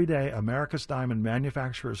 our everyday America's Diamond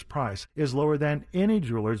manufacturer's price is lower than any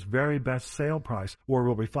jeweler's very best sale price, or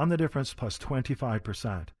we'll refund the difference plus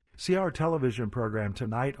 25%. See our television program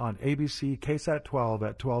tonight on ABC KSAT 12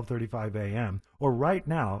 at 12:35 a.m. or right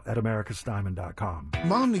now at americasdiamond.com.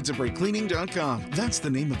 MomNeedsABreakCleaning.com. That's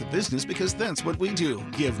the name of the business because that's what we do.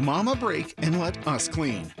 Give Mom a break and let us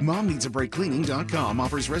clean. MomNeedsABreakCleaning.com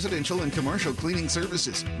offers residential and commercial cleaning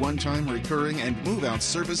services, one-time, recurring, and move-out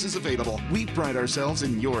services available. We pride ourselves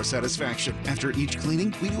in your satisfaction. After each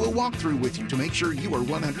cleaning, we do a walkthrough with you to make sure you are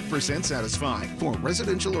 100% satisfied. For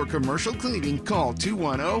residential or commercial cleaning, call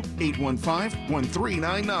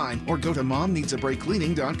 210-815-1399 or go to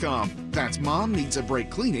MomNeedsABreakCleaning.com. That's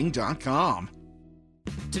MomNeedsABreakCleaning.com.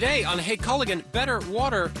 Today on Hey Culligan, better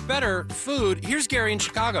water, better food. Here's Gary in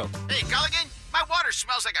Chicago. Hey Culligan, my water water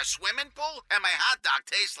smells like a swimming pool, and my hot dog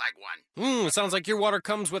tastes like one. Sounds like your water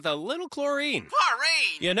comes with a little chlorine.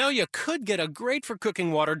 Chlorine? You know, you could get a great for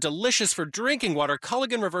cooking water, delicious for drinking water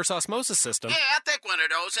Culligan reverse osmosis system. Yeah, I'll take one of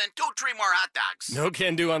those and 2-3 more hot dogs. No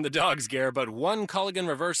can do on the dogs, Gare, but one Culligan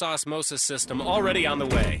reverse osmosis system already on the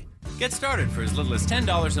way. Get started for as little as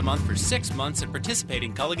 $10 a month for 6 months at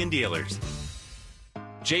participating Culligan dealers.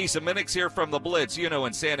 Jason Minix here from the Blitz. You know,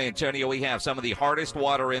 in San Antonio, we have some of the hardest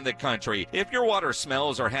water in the country. If your water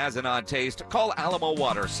smells or has an odd taste, call Alamo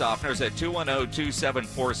Water Softeners at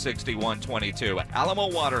 210-274-6122.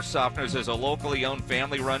 Alamo Water Softeners is a locally owned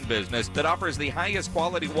family-run business that offers the highest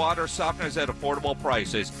quality water softeners at affordable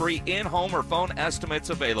prices. Free in-home or phone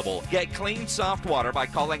estimates available. Get clean, soft water by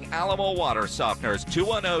calling Alamo Water Softeners,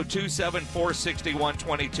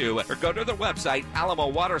 210-274-6122, or go to their website,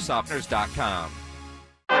 alamowatersofteners.com.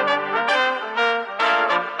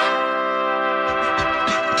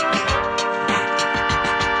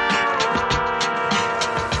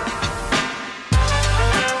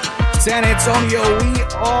 San Antonio, we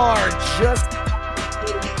are just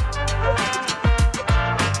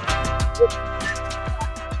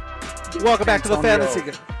welcome back to the Fantasy.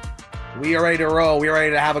 We are ready to roll. We are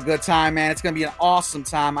ready to have a good time, man. It's going to be an awesome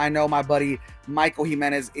time. I know my buddy Michael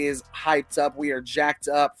Jimenez is hyped up. We are jacked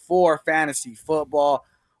up for fantasy football.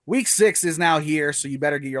 Week 6 is now here, so you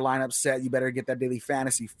better get your lineup set. You better get that daily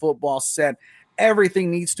fantasy football set. Everything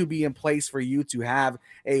needs to be in place for you to have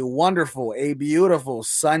a wonderful, a beautiful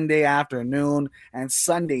Sunday afternoon and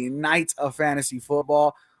Sunday night of fantasy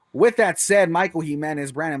football. With that said, Michael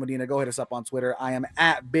Jimenez, Brandon Medina, go hit us up on Twitter. I am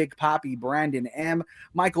at Big Poppy Brandon M.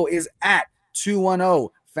 Michael is at 210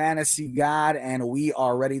 Fantasy God, and we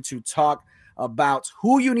are ready to talk about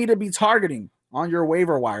who you need to be targeting on your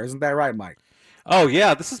waiver wire. Isn't that right, Mike? Oh,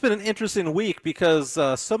 yeah. This has been an interesting week because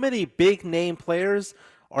so many big name players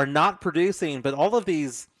are not producing, but all of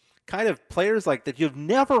these kind of players like that you've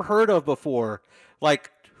never heard of before. Like,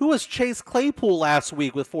 who was Chase Claypool last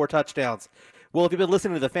week with 4 touchdowns? Well, if you've been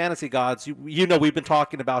listening to the Fantasy Gods, you know we've been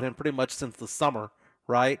talking about him pretty much since the summer,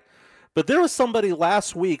 right? But there was somebody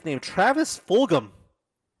last week named Travis Fulgham.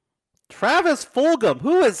 Travis Fulgham,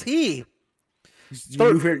 who is he?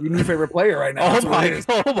 Your new favorite player right now.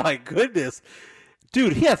 Oh my goodness.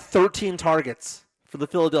 Dude, he had 13 targets for the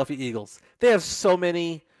Philadelphia Eagles. They have so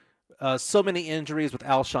many injuries with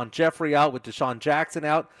Alshon Jeffrey out, with Deshaun Jackson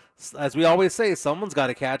out. As we always say, someone's got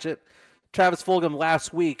to catch it. Travis Fulgham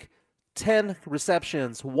last week, 10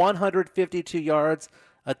 receptions, 152 yards,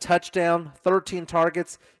 a touchdown, 13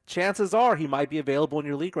 targets. Chances are he might be available in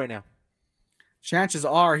your league right now. Chances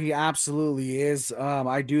are he absolutely is.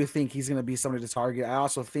 I do think he's going to be somebody to target. I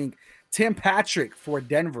also think Tim Patrick for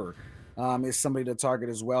Denver is somebody to target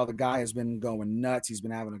as well. The guy has been going nuts. He's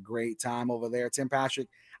been having a great time over there. Tim Patrick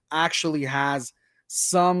actually has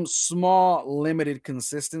some small limited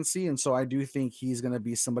consistency, and so I do think he's going to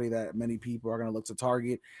be somebody that many people are going to look to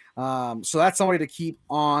target. So that's somebody to keep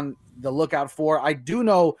on the lookout for. I do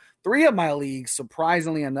know 3 of my leagues,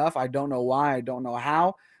 surprisingly enough, I don't know why, I don't know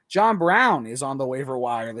how, John Brown is on the waiver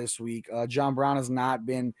wire this week. John Brown has not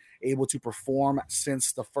been able to perform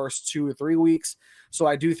since the first 2 or 3 weeks. So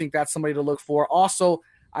I do think that's somebody to look for. Also,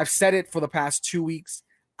 I've said it for the past 2 weeks.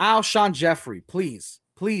 Alshon Jeffrey, please,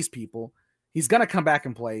 people. He's going to come back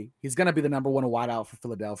and play. He's going to be the number 1 wideout for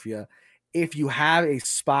Philadelphia. If you have a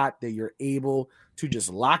spot that you're able to just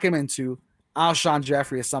lock him into, Alshon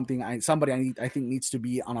Jeffrey is somebody I think needs to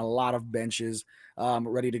be on a lot of benches,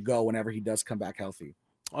 ready to go whenever he does come back healthy.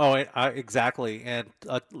 Oh, exactly. And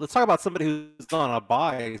let's talk about somebody who's on a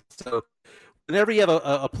bye. So whenever you have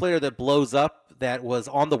a player that blows up that was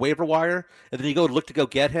on the waiver wire, and then you go look to go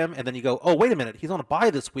get him, and then you go, oh, wait a minute, he's on a bye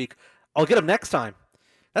this week. I'll get him next time.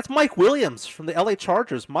 That's Mike Williams from the LA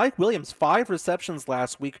Chargers. Mike Williams, 5 receptions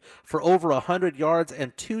last week for over 100 yards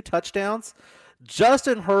and 2 touchdowns.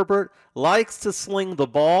 Justin Herbert likes to sling the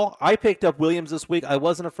ball. I picked up Williams this week. I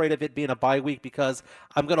wasn't afraid of it being a bye week because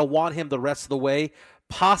I'm going to want him the rest of the way,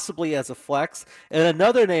 possibly as a flex. And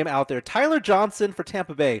another name out there, Tyler Johnson for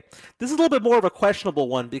Tampa Bay. This is a little bit more of a questionable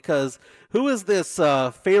one because who is this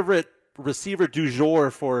favorite receiver du jour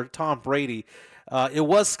for Tom Brady? It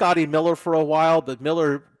was Scotty Miller for a while, but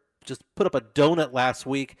Miller just put up a donut last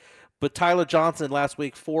week. But Tyler Johnson last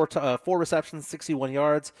week, 4 receptions, 61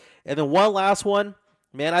 yards. And then one last one.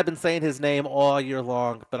 Man, I've been saying his name all year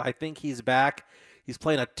long, but I think he's back. He's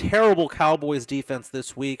playing a terrible Cowboys defense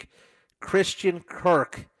this week. Christian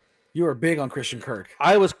Kirk. You were big on Christian Kirk.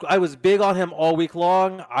 I was big on him all week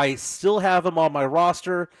long. I still have him on my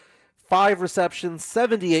roster. 5 receptions,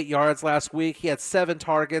 78 yards last week. He had 7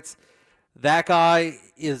 targets. That guy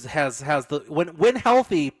has when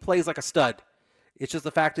healthy plays like a stud. It's just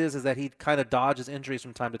the fact is that he kind of dodges injuries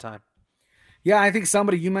from time to time. Yeah, I think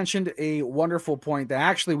you mentioned a wonderful point that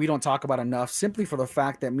actually we don't talk about enough, simply for the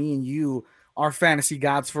fact that me and you are fantasy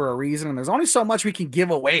gods for a reason, and there's only so much we can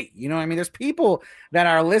give away. You know what I mean? There's people that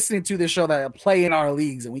are listening to this show that play in our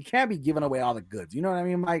leagues, and we can't be giving away all the goods. You know what I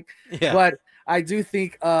mean, Mike? Yeah. But I do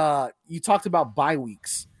think you talked about bye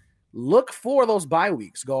weeks. Look for those bye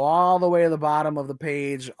weeks. Go all the way to the bottom of the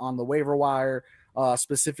page on the waiver wire,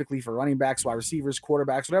 specifically for running backs, wide receivers,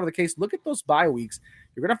 quarterbacks, whatever the case. Look at those bye weeks.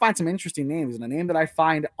 You're going to find some interesting names. And a name that I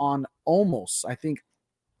find on almost, I think,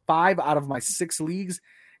 5 out of my 6 leagues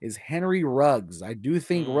is Henry Ruggs. I do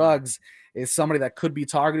think Ruggs is somebody that could be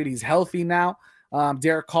targeted. He's healthy now.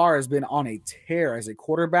 Derek Carr has been on a tear as a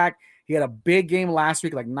quarterback. He had a big game last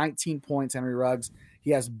week, like 19 points, Henry Ruggs. He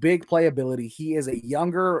has big playability. He is a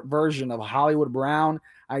younger version of Hollywood Brown.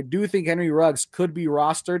 I do think Henry Ruggs could be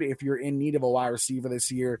rostered if you're in need of a wide receiver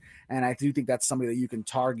this year, and I do think that's somebody that you can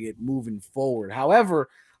target moving forward. However,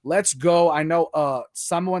 let's go. I know a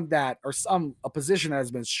position that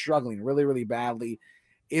has been struggling really, really badly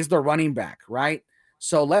is the running back, right?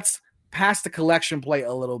 So let's pass the collection plate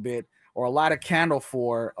a little bit, or light a candle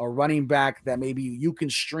for a running back that maybe you can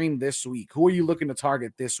stream this week. Who are you looking to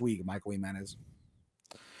target this week, Michael Jimenez?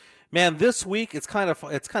 Man, this week it's kind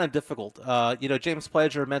of difficult. James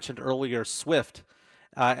Pledger mentioned earlier Swift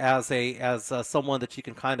as someone that you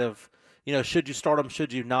can kind of, should you start him,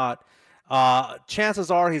 should you not? Chances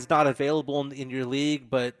are he's not available in your league,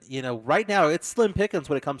 but right now it's slim pickings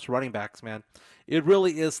when it comes to running backs, man. It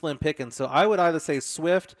really is slim pickings. So I would either say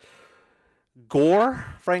Swift,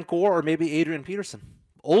 Frank Gore, or maybe Adrian Peterson.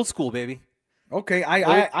 Old school, baby. Okay,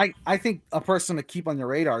 I think a person to keep on your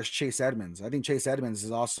radar is Chase Edmonds. I think Chase Edmonds is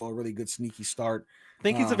also a really good sneaky start.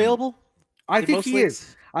 Think he's available? I think he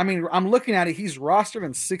is. I mean, I'm looking at it. He's rostered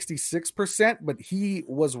in 66%, but he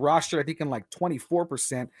was rostered, I think, in like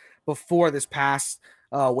 24% before this past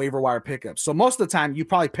waiver wire pickup. So most of the time, you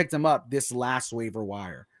probably picked him up this last waiver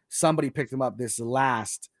wire. Somebody picked him up this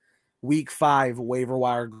last week 5 waiver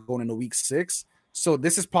wire going into week 6. So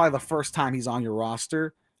this is probably the first time he's on your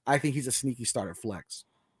roster. I think he's a sneaky start at flex.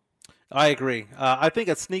 I agree. I think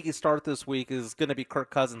a sneaky start this week is going to be Kirk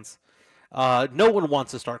Cousins. No one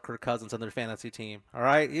wants to start Kirk Cousins on their fantasy team. All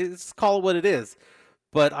right, it's call it what it is.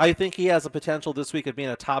 But I think he has a potential this week of being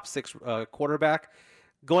a top 6 quarterback.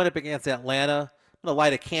 Going up against Atlanta, I'm going to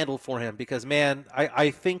light a candle for him because, man, I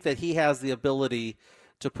think that he has the ability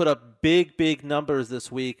to put up big numbers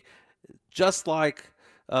this week, just like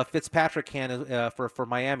Fitzpatrick can for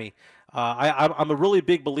Miami. I'm a really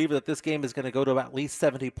big believer that this game is going to go to at least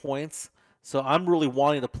 70 points. So I'm really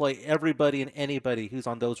wanting to play everybody and anybody who's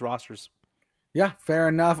on those rosters. Yeah, fair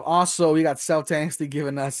enough. Also, we got Self Tangsty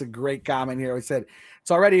giving us a great comment here. He said,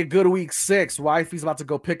 it's already a good week 6. Wifey's about to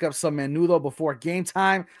go pick up some menudo before game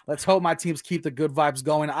time. Let's hope my teams keep the good vibes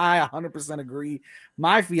going. I 100% agree.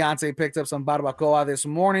 My fiance picked up some barbacoa this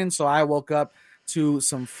morning, so I woke up to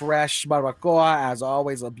some fresh barbacoa. As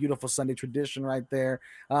always, a beautiful Sunday tradition right there.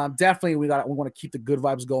 Definitely, we want to keep the good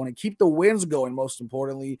vibes going and keep the wins going, most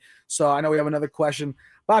importantly. So I know we have another question.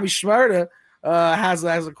 Bobby Schmerda has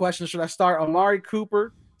a question. Should I start Amari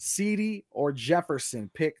Cooper, CeeDee, or Jefferson?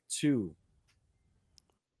 Pick 2.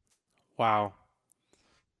 Wow.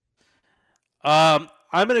 I'm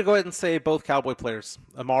going to go ahead and say both Cowboy players,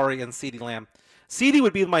 Amari and CeeDee Lamb. CeeDee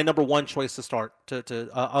would be my number 1 choice to start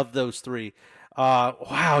of those 3.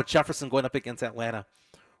 Wow, Jefferson going up against Atlanta.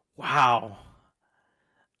 Wow.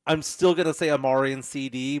 I'm still going to say Amari and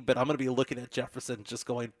CeeDee, but I'm going to be looking at Jefferson just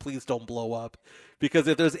going, please don't blow up. Because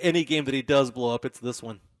if there's any game that he does blow up, it's this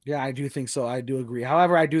one. Yeah, I do think so. I do agree.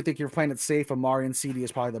 However, I do think you're playing it safe. Amari and CeeDee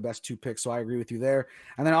is probably the best 2 picks, so I agree with you there.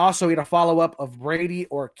 And then also we had a follow-up of Brady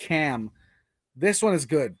or Cam. This one is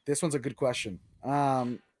good. This one's a good question.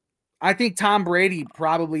 I think Tom Brady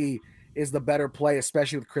probably is the better play,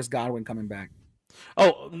 especially with Chris Godwin coming back.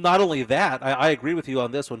 Oh, not only that, I agree with you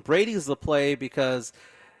on this one. Brady's the play because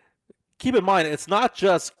keep in mind, it's not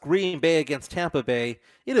just Green Bay against Tampa Bay.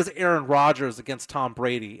 It is Aaron Rodgers against Tom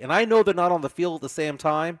Brady. And I know they're not on the field at the same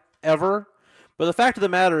time, ever. But the fact of the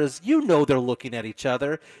matter is, they're looking at each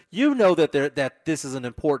other. That this is an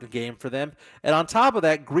important game for them. And on top of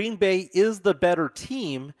that, Green Bay is the better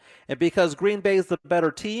team. And because Green Bay is the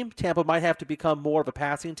better team, Tampa might have to become more of a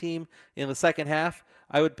passing team in the second half.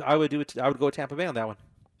 I would go with Tampa Bay on that one.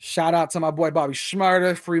 Shout out to my boy Bobby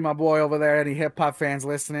Schmarter, free my boy over there, any hip-hop fans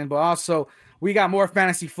listening. But also, we got more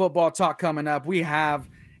fantasy football talk coming up. We have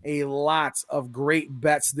a lot of great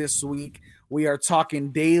bets this week. We are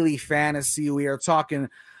talking daily fantasy. We are talking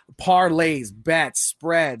parlays, bets,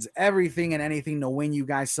 spreads, everything and anything to win you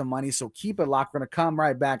guys some money. So keep it locked. We're going to come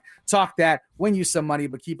right back, talk that, win you some money,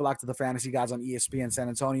 but keep it locked to the Fantasy Gods on ESPN San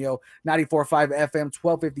Antonio, 94.5 FM,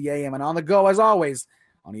 1250 AM, and on the go, as always,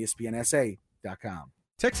 on ESPNSA.com.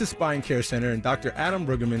 Texas Spine Care Center and Dr. Adam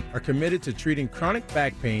Brueggemann are committed to treating chronic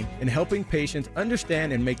back pain and helping patients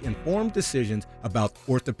understand and make informed decisions about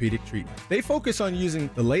orthopedic treatment. They focus on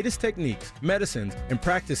using the latest techniques, medicines, and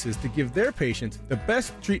practices to give their patients the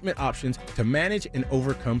best treatment options to manage and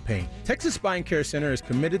overcome pain. Texas Spine Care Center is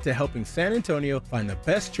committed to helping San Antonio find the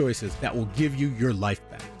best choices that will give you your life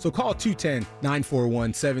back. So call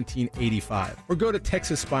 210-941-1785 or go to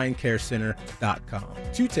TexasSpineCareCenter.com.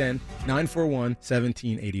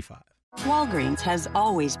 210-941-1785. Walgreens has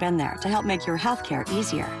always been there to help make your healthcare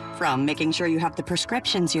easier. From making sure you have the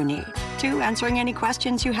prescriptions you need to answering any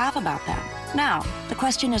questions you have about them. Now, the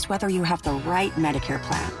question is whether you have the right Medicare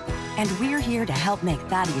plan. And we're here to help make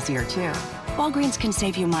that easier too. Walgreens can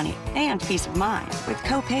save you money and peace of mind with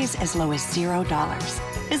copays as low as $0.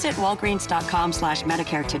 Visit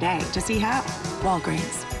walgreens.com/Medicare today to see how.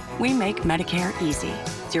 Walgreens. We make Medicare easy.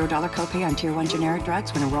 $0 copay on Tier 1 generic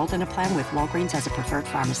drugs when enrolled in a plan with Walgreens as a preferred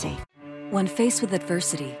pharmacy. When faced with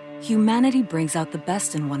adversity, humanity brings out the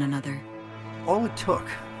best in one another. All it took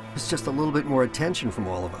was just a little bit more attention from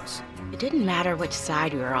all of us. It didn't matter which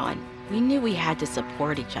side we were on. We knew we had to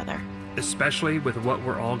support each other. Especially with what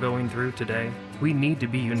we're all going through today, we need to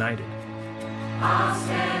be united.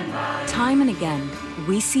 Time and again,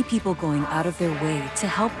 we see people going out of their way to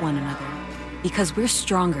help one another. Because we're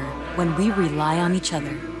stronger when we rely on each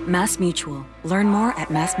other. Mass Mutual. Learn more at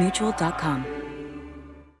massmutual.com.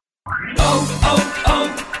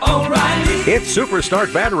 O'Reilly! It's Super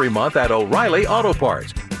Start Battery Month at O'Reilly Auto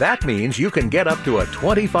Parts. That means you can get up to a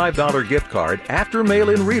 $25 gift card after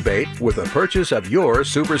mail-in rebate with the purchase of your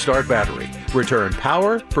Super Start battery. Return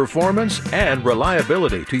power, performance, and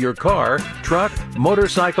reliability to your car, truck,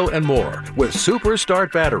 motorcycle, and more with Super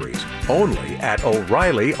Start batteries. Only at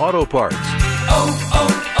O'Reilly Auto Parts.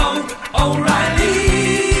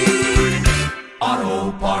 O'Reilly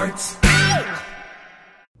Auto Parts.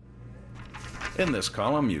 In this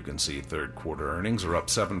column, you can see third quarter earnings are up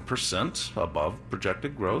 7% above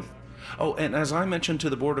projected growth. Oh, and as I mentioned to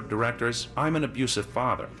the board of directors, I'm an abusive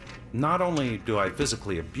father. Not only do I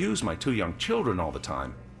physically abuse my 2 young children all the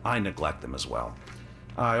time, I neglect them as well.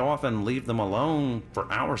 I often leave them alone for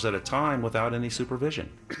hours at a time without any supervision.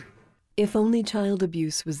 If only child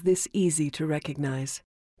abuse was this easy to recognize,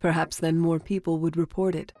 perhaps then more people would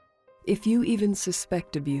report it. If you even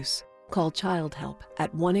suspect abuse, call Child Help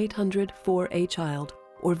at 1-800-4A-CHILD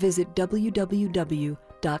or visit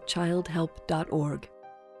www.childhelp.org.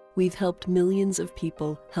 We've helped millions of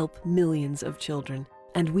people help millions of children,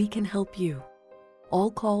 and we can help you.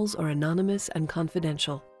 All calls are anonymous and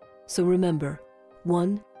confidential, so remember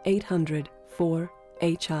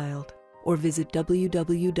 1-800-4A-CHILD or visit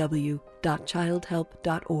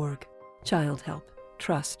www.childhelp.org. Child Help.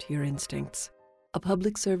 Trust your instincts. A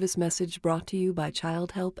public service message brought to you by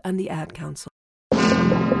Child Help and the Ad Council.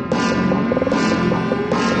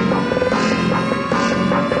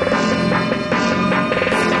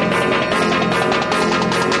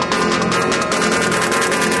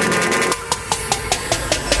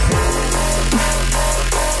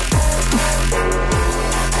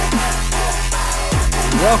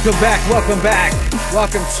 Welcome back.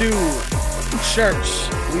 Welcome to church.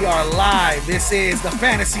 We are live. This is the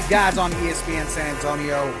Fantasy Gods on ESPN San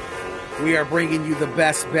Antonio. We are bringing you the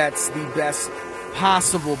best bets, the best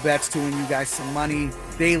possible bets to win you guys some money.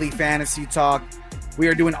 Daily fantasy talk. We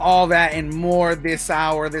are doing all that and more this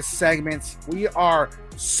hour, this segment. We are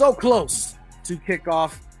so close to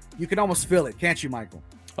kickoff. You can almost feel it, can't you, Michael?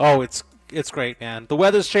 Oh, it's great, man. The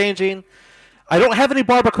weather's changing. I don't have any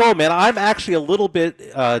barbacoa, man. I'm actually a little bit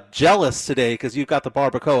jealous today because you've got the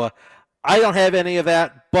barbacoa. I don't have any of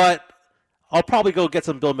that, but I'll probably go get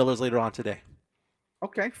some Bill Millers later on today.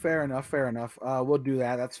 Okay, fair enough. We'll do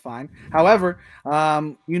that. That's fine. However,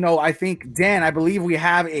 I think, Dan, I believe we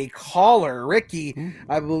have a caller, Ricky.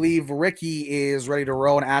 I believe Ricky is ready to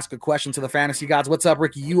roll and ask a question to the Fantasy Gods. What's up,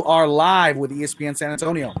 Ricky? You are live with ESPN San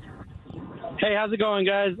Antonio. Hey, how's it going,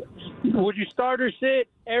 guys? Would you start or sit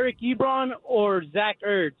Eric Ebron or Zach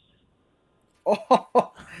Ertz?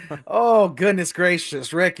 Oh, goodness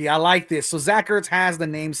gracious, Ricky. I like this. So Zach Ertz has the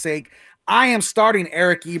namesake. I am starting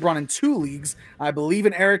Eric Ebron in 2 leagues. I believe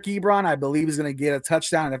in Eric Ebron. I believe he's going to get a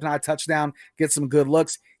touchdown. And if not a touchdown, get some good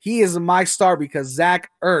looks. He is my start because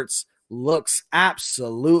Zach Ertz looks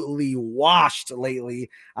absolutely washed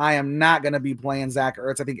lately. I am not going to be playing Zach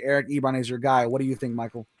Ertz. I think Eric Ebron is your guy. What do you think,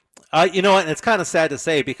 Michael? You know what? It's kind of sad to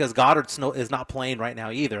say because Goddard is not playing right now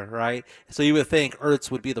either, right? So you would think Ertz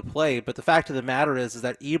would be the play, but the fact of the matter is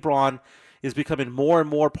that Ebron is becoming more and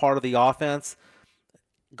more part of the offense,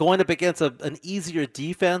 going up against an easier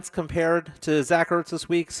defense compared to Zach Ertz this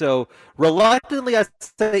week. So reluctantly, I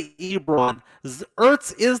say Ebron.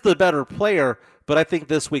 Ertz is the better player, but I think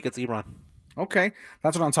this week it's Ebron. Okay,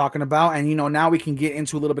 that's what I'm talking about. And, now we can get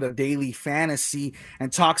into a little bit of daily fantasy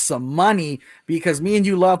and talk some money because me and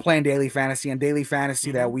you love playing daily fantasy, and daily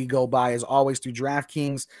fantasy that we go by is always through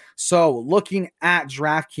DraftKings. So looking at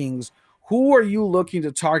DraftKings, who are you looking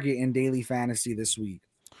to target in daily fantasy this week?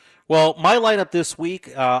 Well, my lineup this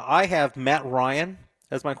week, I have Matt Ryan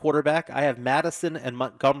as my quarterback. I have Madison and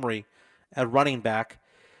Montgomery at running back.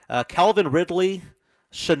 Calvin Ridley,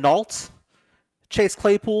 Chenault, Chase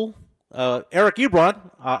Claypool, Eric Ebron,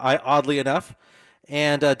 oddly enough,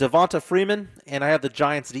 and Devonta Freeman, and I have the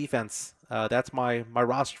Giants defense. That's my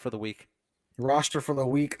roster for the week. Roster for the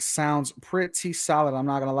week sounds pretty solid. I'm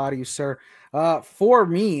not going to lie to you, sir. For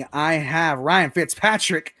me, I have Ryan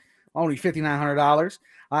Fitzpatrick, only $5,900.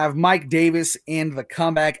 I have Mike Davis in the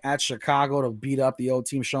comeback at Chicago to beat up the old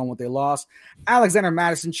team, showing what they lost. Alexander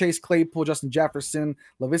Madison, Chase Claypool, Justin Jefferson,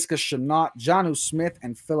 Laviska Shenault, Jonnu Smith,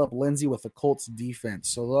 and Phillip Lindsay with the Colts defense.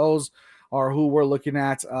 So those are who we're looking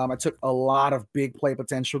at. I took a lot of big play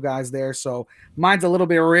potential guys there, so mine's a little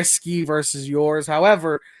bit risky versus yours.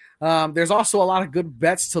 However, there's also a lot of good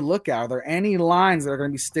bets to look at. Are there any lines that are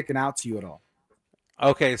going to be sticking out to you at all?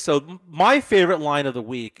 Okay, so my favorite line of the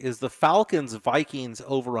week is the Falcons-Vikings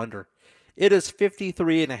over-under. It is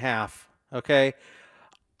 53.5, okay?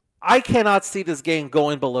 I cannot see this game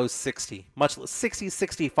going below 60, much less 60,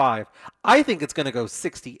 65. I think it's going to go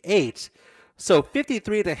 68. So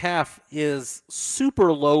 53.5 is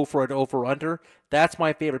super low for an over-under. That's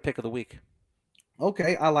my favorite pick of the week.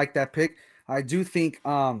 Okay, I like that pick. I do think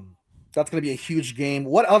that's going to be a huge game.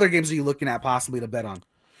 What other games are you looking at possibly to bet on?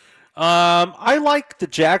 I like the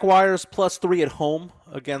Jaguars +3 at home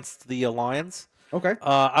against the Lions. Okay.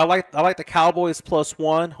 I like the Cowboys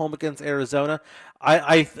 +1 home against Arizona.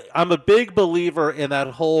 I'm a big believer in that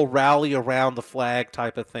whole rally around the flag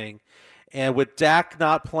type of thing, and with Dak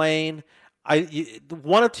not playing,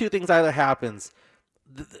 one of two things either happens: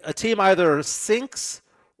 a team either sinks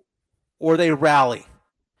or they rally,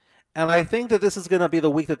 and I think that this is going to be the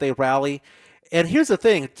week that they rally. And here's the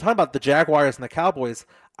thing: talking about the Jaguars and the Cowboys,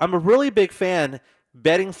 I'm a really big fan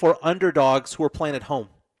betting for underdogs who are playing at home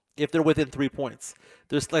if they're within 3 points.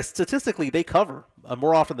 There's statistically they cover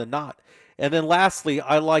more often than not. And then lastly,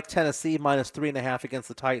 I like Tennessee -3.5 against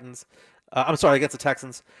the Titans. Against the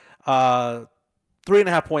Texans.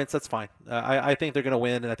 3.5 points, that's fine. I think they're going to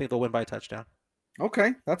win, and I think they'll win by a touchdown.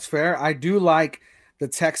 Okay, that's fair. I do like the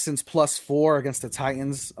Texans +4 against the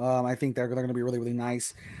Titans. I think they're going to be really, really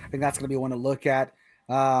nice. I think that's going to be one to look at.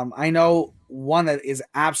 I know one that is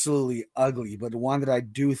absolutely ugly, but one that I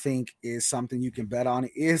do think is something you can bet on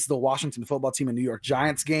is the Washington football team and New York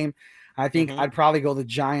Giants game. I think I'd probably go the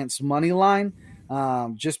Giants money line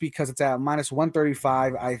just because it's at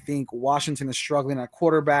 -135. I think Washington is struggling at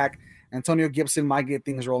quarterback. Antonio Gibson might get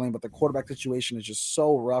things rolling, but the quarterback situation is just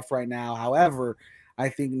so rough right now. However, I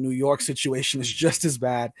think New York's situation is just as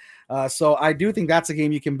bad. So I do think that's a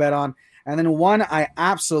game you can bet on. And then one I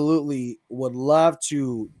absolutely would love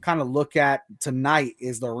to kind of look at tonight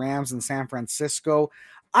is the Rams in San Francisco.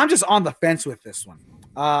 I'm just on the fence with this one.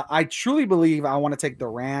 I truly believe I want to take the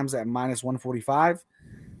Rams at -145.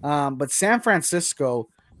 But San Francisco,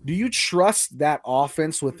 do you trust that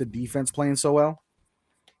offense with the defense playing so well?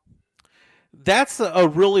 That's a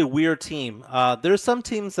really weird team. There's some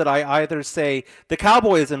teams that I either say the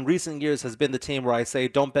Cowboys in recent years has been the team where I say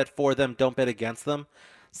don't bet for them, don't bet against them.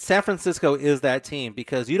 San Francisco is that team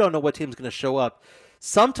because you don't know what team's going to show up.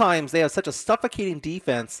 Sometimes they have such a suffocating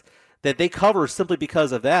defense that they cover simply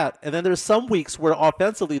because of that. And then there's some weeks where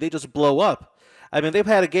offensively they just blow up. I mean, they've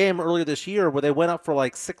had a game earlier this year where they went up for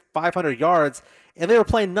like 500 yards and they were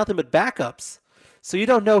playing nothing but backups. So you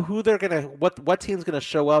don't know who they're going to, what team's going to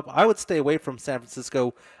show up. I would stay away from San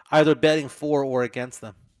Francisco, either betting for or against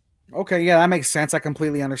them. Okay, yeah, that makes sense. I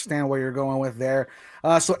completely understand where you're going with there.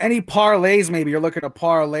 So any parlays, maybe you're looking to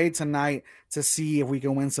parlay tonight to see if we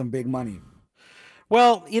can win some big money?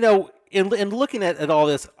 Well, in looking at all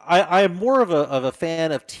this, I am more of a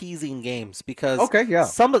fan of teasing games because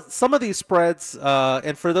some of these spreads,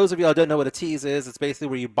 and for those of you who don't know what a tease is, it's basically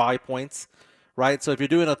where you buy points, right? So if you're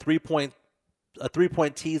doing a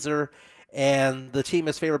three-point teaser and the team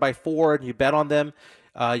is favored by 4 and you bet on them,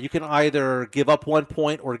 you can either give up 1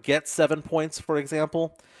 point or get 7 points, for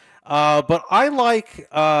example. But I like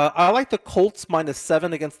the Colts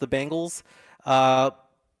 -7 against the Bengals.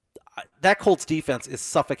 that Colts defense is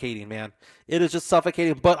suffocating, man. It is just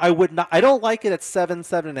suffocating. But I don't like it at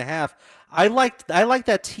 7.5. I like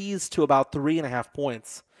that tease to about 3.5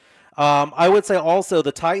 points. I would say also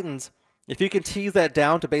the Titans, if you can tease that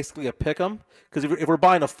down to basically a pick 'em, because if we're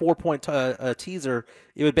buying a 4-point teaser,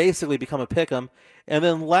 it would basically become a pick 'em. And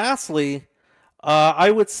then lastly,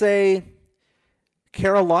 I would say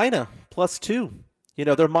Carolina +2.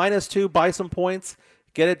 They're -2. Buy some points.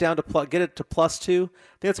 Get it down to +2. I think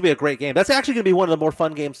that's going to be a great game. That's actually going to be one of the more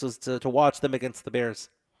fun games to watch them against the Bears.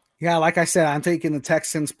 Yeah, like I said, I'm taking the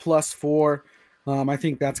Texans +4. I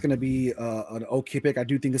think that's going to be an okay pick. I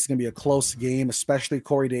do think it's going to be a close game, especially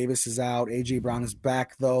Corey Davis is out. A.J. Brown is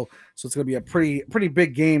back, though. So it's going to be a pretty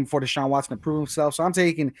big game for Deshaun Watson to prove himself. So I'm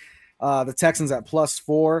taking the Texans at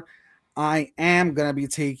 +4. I am going to be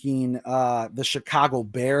taking the Chicago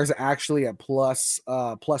Bears actually at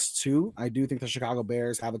 +2. I do think the Chicago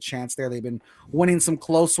Bears have a chance there. They've been winning some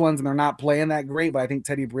close ones, and they're not playing that great, but I think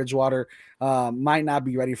Teddy Bridgewater might not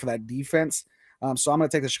be ready for that defense. So I'm going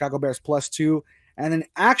to take the Chicago Bears +2. And then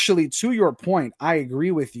actually, to your point, I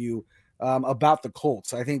agree with you about the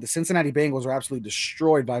Colts. I think the Cincinnati Bengals were absolutely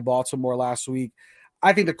destroyed by Baltimore last week.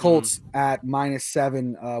 I think the Colts at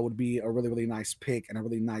 -7 would be a really, really nice pick and a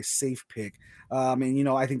really nice safe pick. And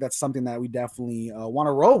I think that's something that we definitely want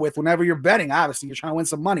to roll with whenever you're betting. Obviously, you're trying to win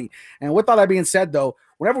some money. And with all that being said, though,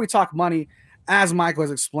 whenever we talk money, as Michael has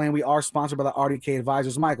explained, we are sponsored by the RDK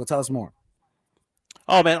Advisors. Michael, tell us more.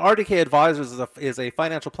 Oh, man, RDK Advisors is a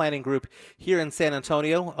financial planning group here in San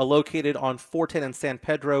Antonio, located on 410 and San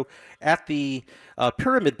Pedro at the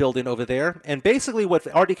Pyramid Building over there. And basically what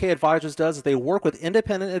RDK Advisors does is they work with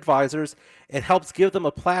independent advisors and helps give them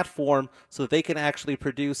a platform so that they can actually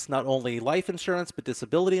produce not only life insurance, but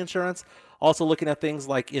disability insurance, also looking at things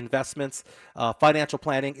like investments, financial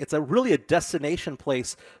planning. It's really a destination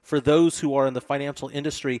place for those who are in the financial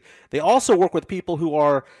industry. They also work with people who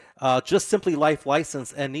are just simply life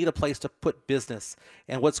licensed and need a place to put business.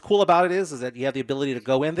 And what's cool about it is that you have the ability to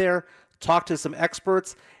go in there, talk to some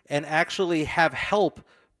experts, and actually have help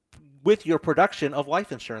with your production of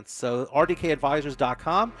life insurance. So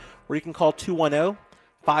rdkadvisors.com, or you can call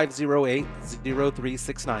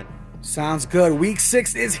 210-508-0369. Sounds good. Week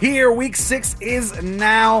 6 is here. Week 6 is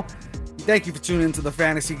now. Thank you for tuning into the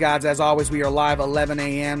Fantasy Gods. As always, we are live 11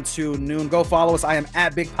 a.m. to noon. Go follow us. I am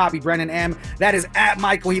at Big Poppy Brennan M. That is at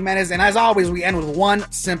Michael Jimenez. And as always, we end with one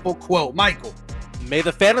simple quote. Michael. May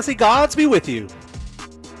the Fantasy Gods be with you.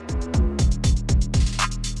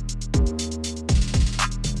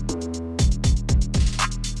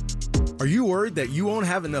 Are you worried that you won't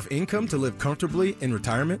have enough income to live comfortably in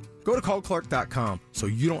retirement? Go to callclark.com so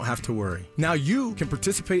you don't have to worry. Now you can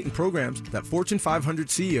participate in programs that Fortune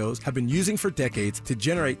 500 CEOs have been using for decades to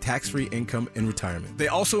generate tax-free income in retirement. They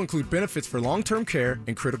also include benefits for long-term care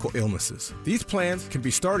and critical illnesses. These plans can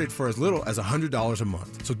be started for as little as $100 a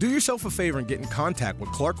month. So do yourself a favor and get in contact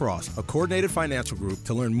with Clark Ross, a coordinated financial group,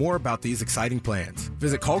 to learn more about these exciting plans.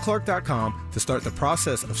 Visit callclark.com to start the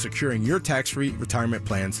process of securing your tax-free retirement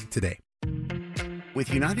plans today.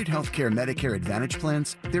 With United Healthcare Medicare Advantage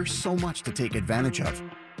plans, there's so much to take advantage of,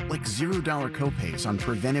 like $0 copays on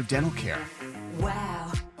preventive dental care.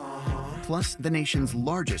 Wow. Plus, the nation's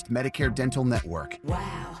largest Medicare dental network.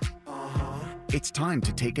 Wow. It's time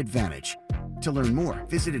to take advantage. To learn more,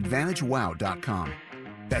 visit AdvantageWow.com.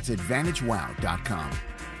 That's AdvantageWow.com.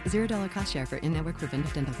 $0 cost share for in-network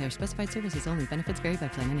preventive dental care. Specified services only. Benefits vary by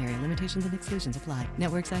plan and area. Limitations and exclusions apply.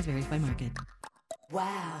 Network size varies by market.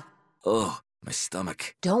 Wow. Ugh, my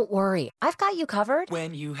stomach. Don't worry, I've got you covered.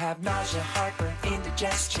 When you have nausea, heartburn,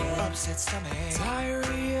 indigestion, upset stomach,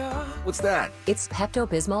 diarrhea. What's that? It's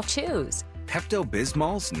Pepto-Bismol Chews.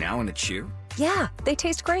 Pepto-Bismol's now in a chew? Yeah, they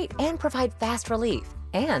taste great and provide fast relief.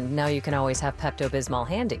 And now you can always have Pepto-Bismol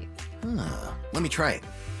handy. Let me try it.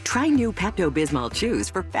 Try new Pepto-Bismol Chews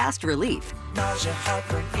for fast relief. Nausea,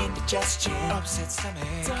 heartburn, indigestion, upset stomach,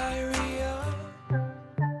 diarrhea.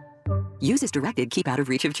 Use as directed. Keep out of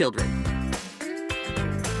reach of children.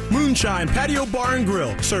 Moonshine Patio Bar and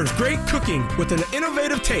Grill serves great cooking with an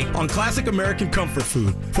innovative take on classic American comfort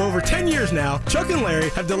food. For over 10 years now, Chuck and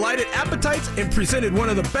Larry have delighted appetites and presented one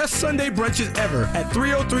of the best Sunday brunches ever at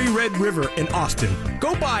 303 Red River in Austin.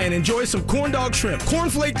 Go by and enjoy some corn dog shrimp,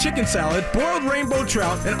 cornflake chicken salad, boiled rainbow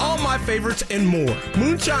trout, and all my favorites and more.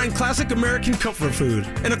 Moonshine classic American comfort food.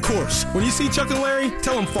 And of course, when you see Chuck and Larry,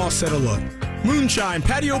 tell them Falsetto Look. Moonshine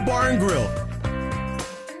Patio Bar and Grill.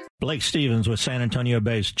 Blake Stevens with San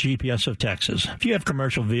Antonio-based GPS of Texas. If you have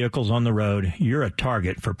commercial vehicles on the road, you're a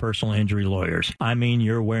target for personal injury lawyers. I mean,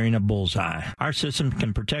 you're wearing a bullseye. Our system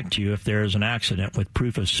can protect you if there is an accident with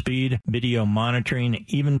proof of speed, video monitoring,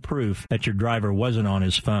 even proof that your driver wasn't on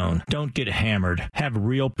his phone. Don't get hammered. Have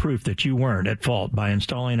real proof that you weren't at fault by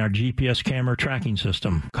installing our GPS camera tracking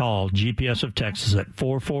system. Call GPS of Texas at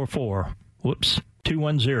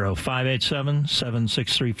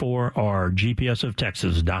 210-587-7634 or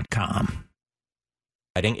gpsoftexas.com.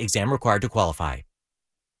 Exam required to qualify.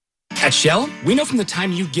 At Shell, we know from the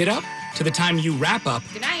time you get up to the time you wrap up,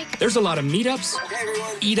 there's a lot of meetups,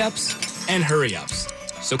 eat-ups, and hurry-ups.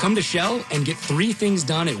 So come to Shell and get 3 things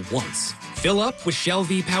done at once. Fill up with Shell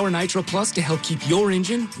V-Power Nitro Plus to help keep your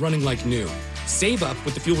engine running like new. Save up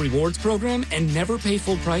with the Fuel Rewards program and never pay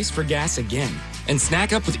full price for gas again. And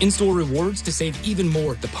snack up with in-store rewards to save even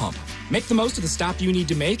more at the pump. Make the most of the stop you need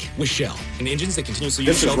to make with Shell. And engines that continuously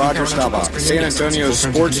use Shell. This is Roger Staubach, San Antonio's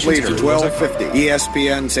sports leader, 1250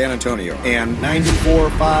 ESPN San Antonio, and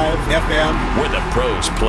 94.5 FM. Where the pros play.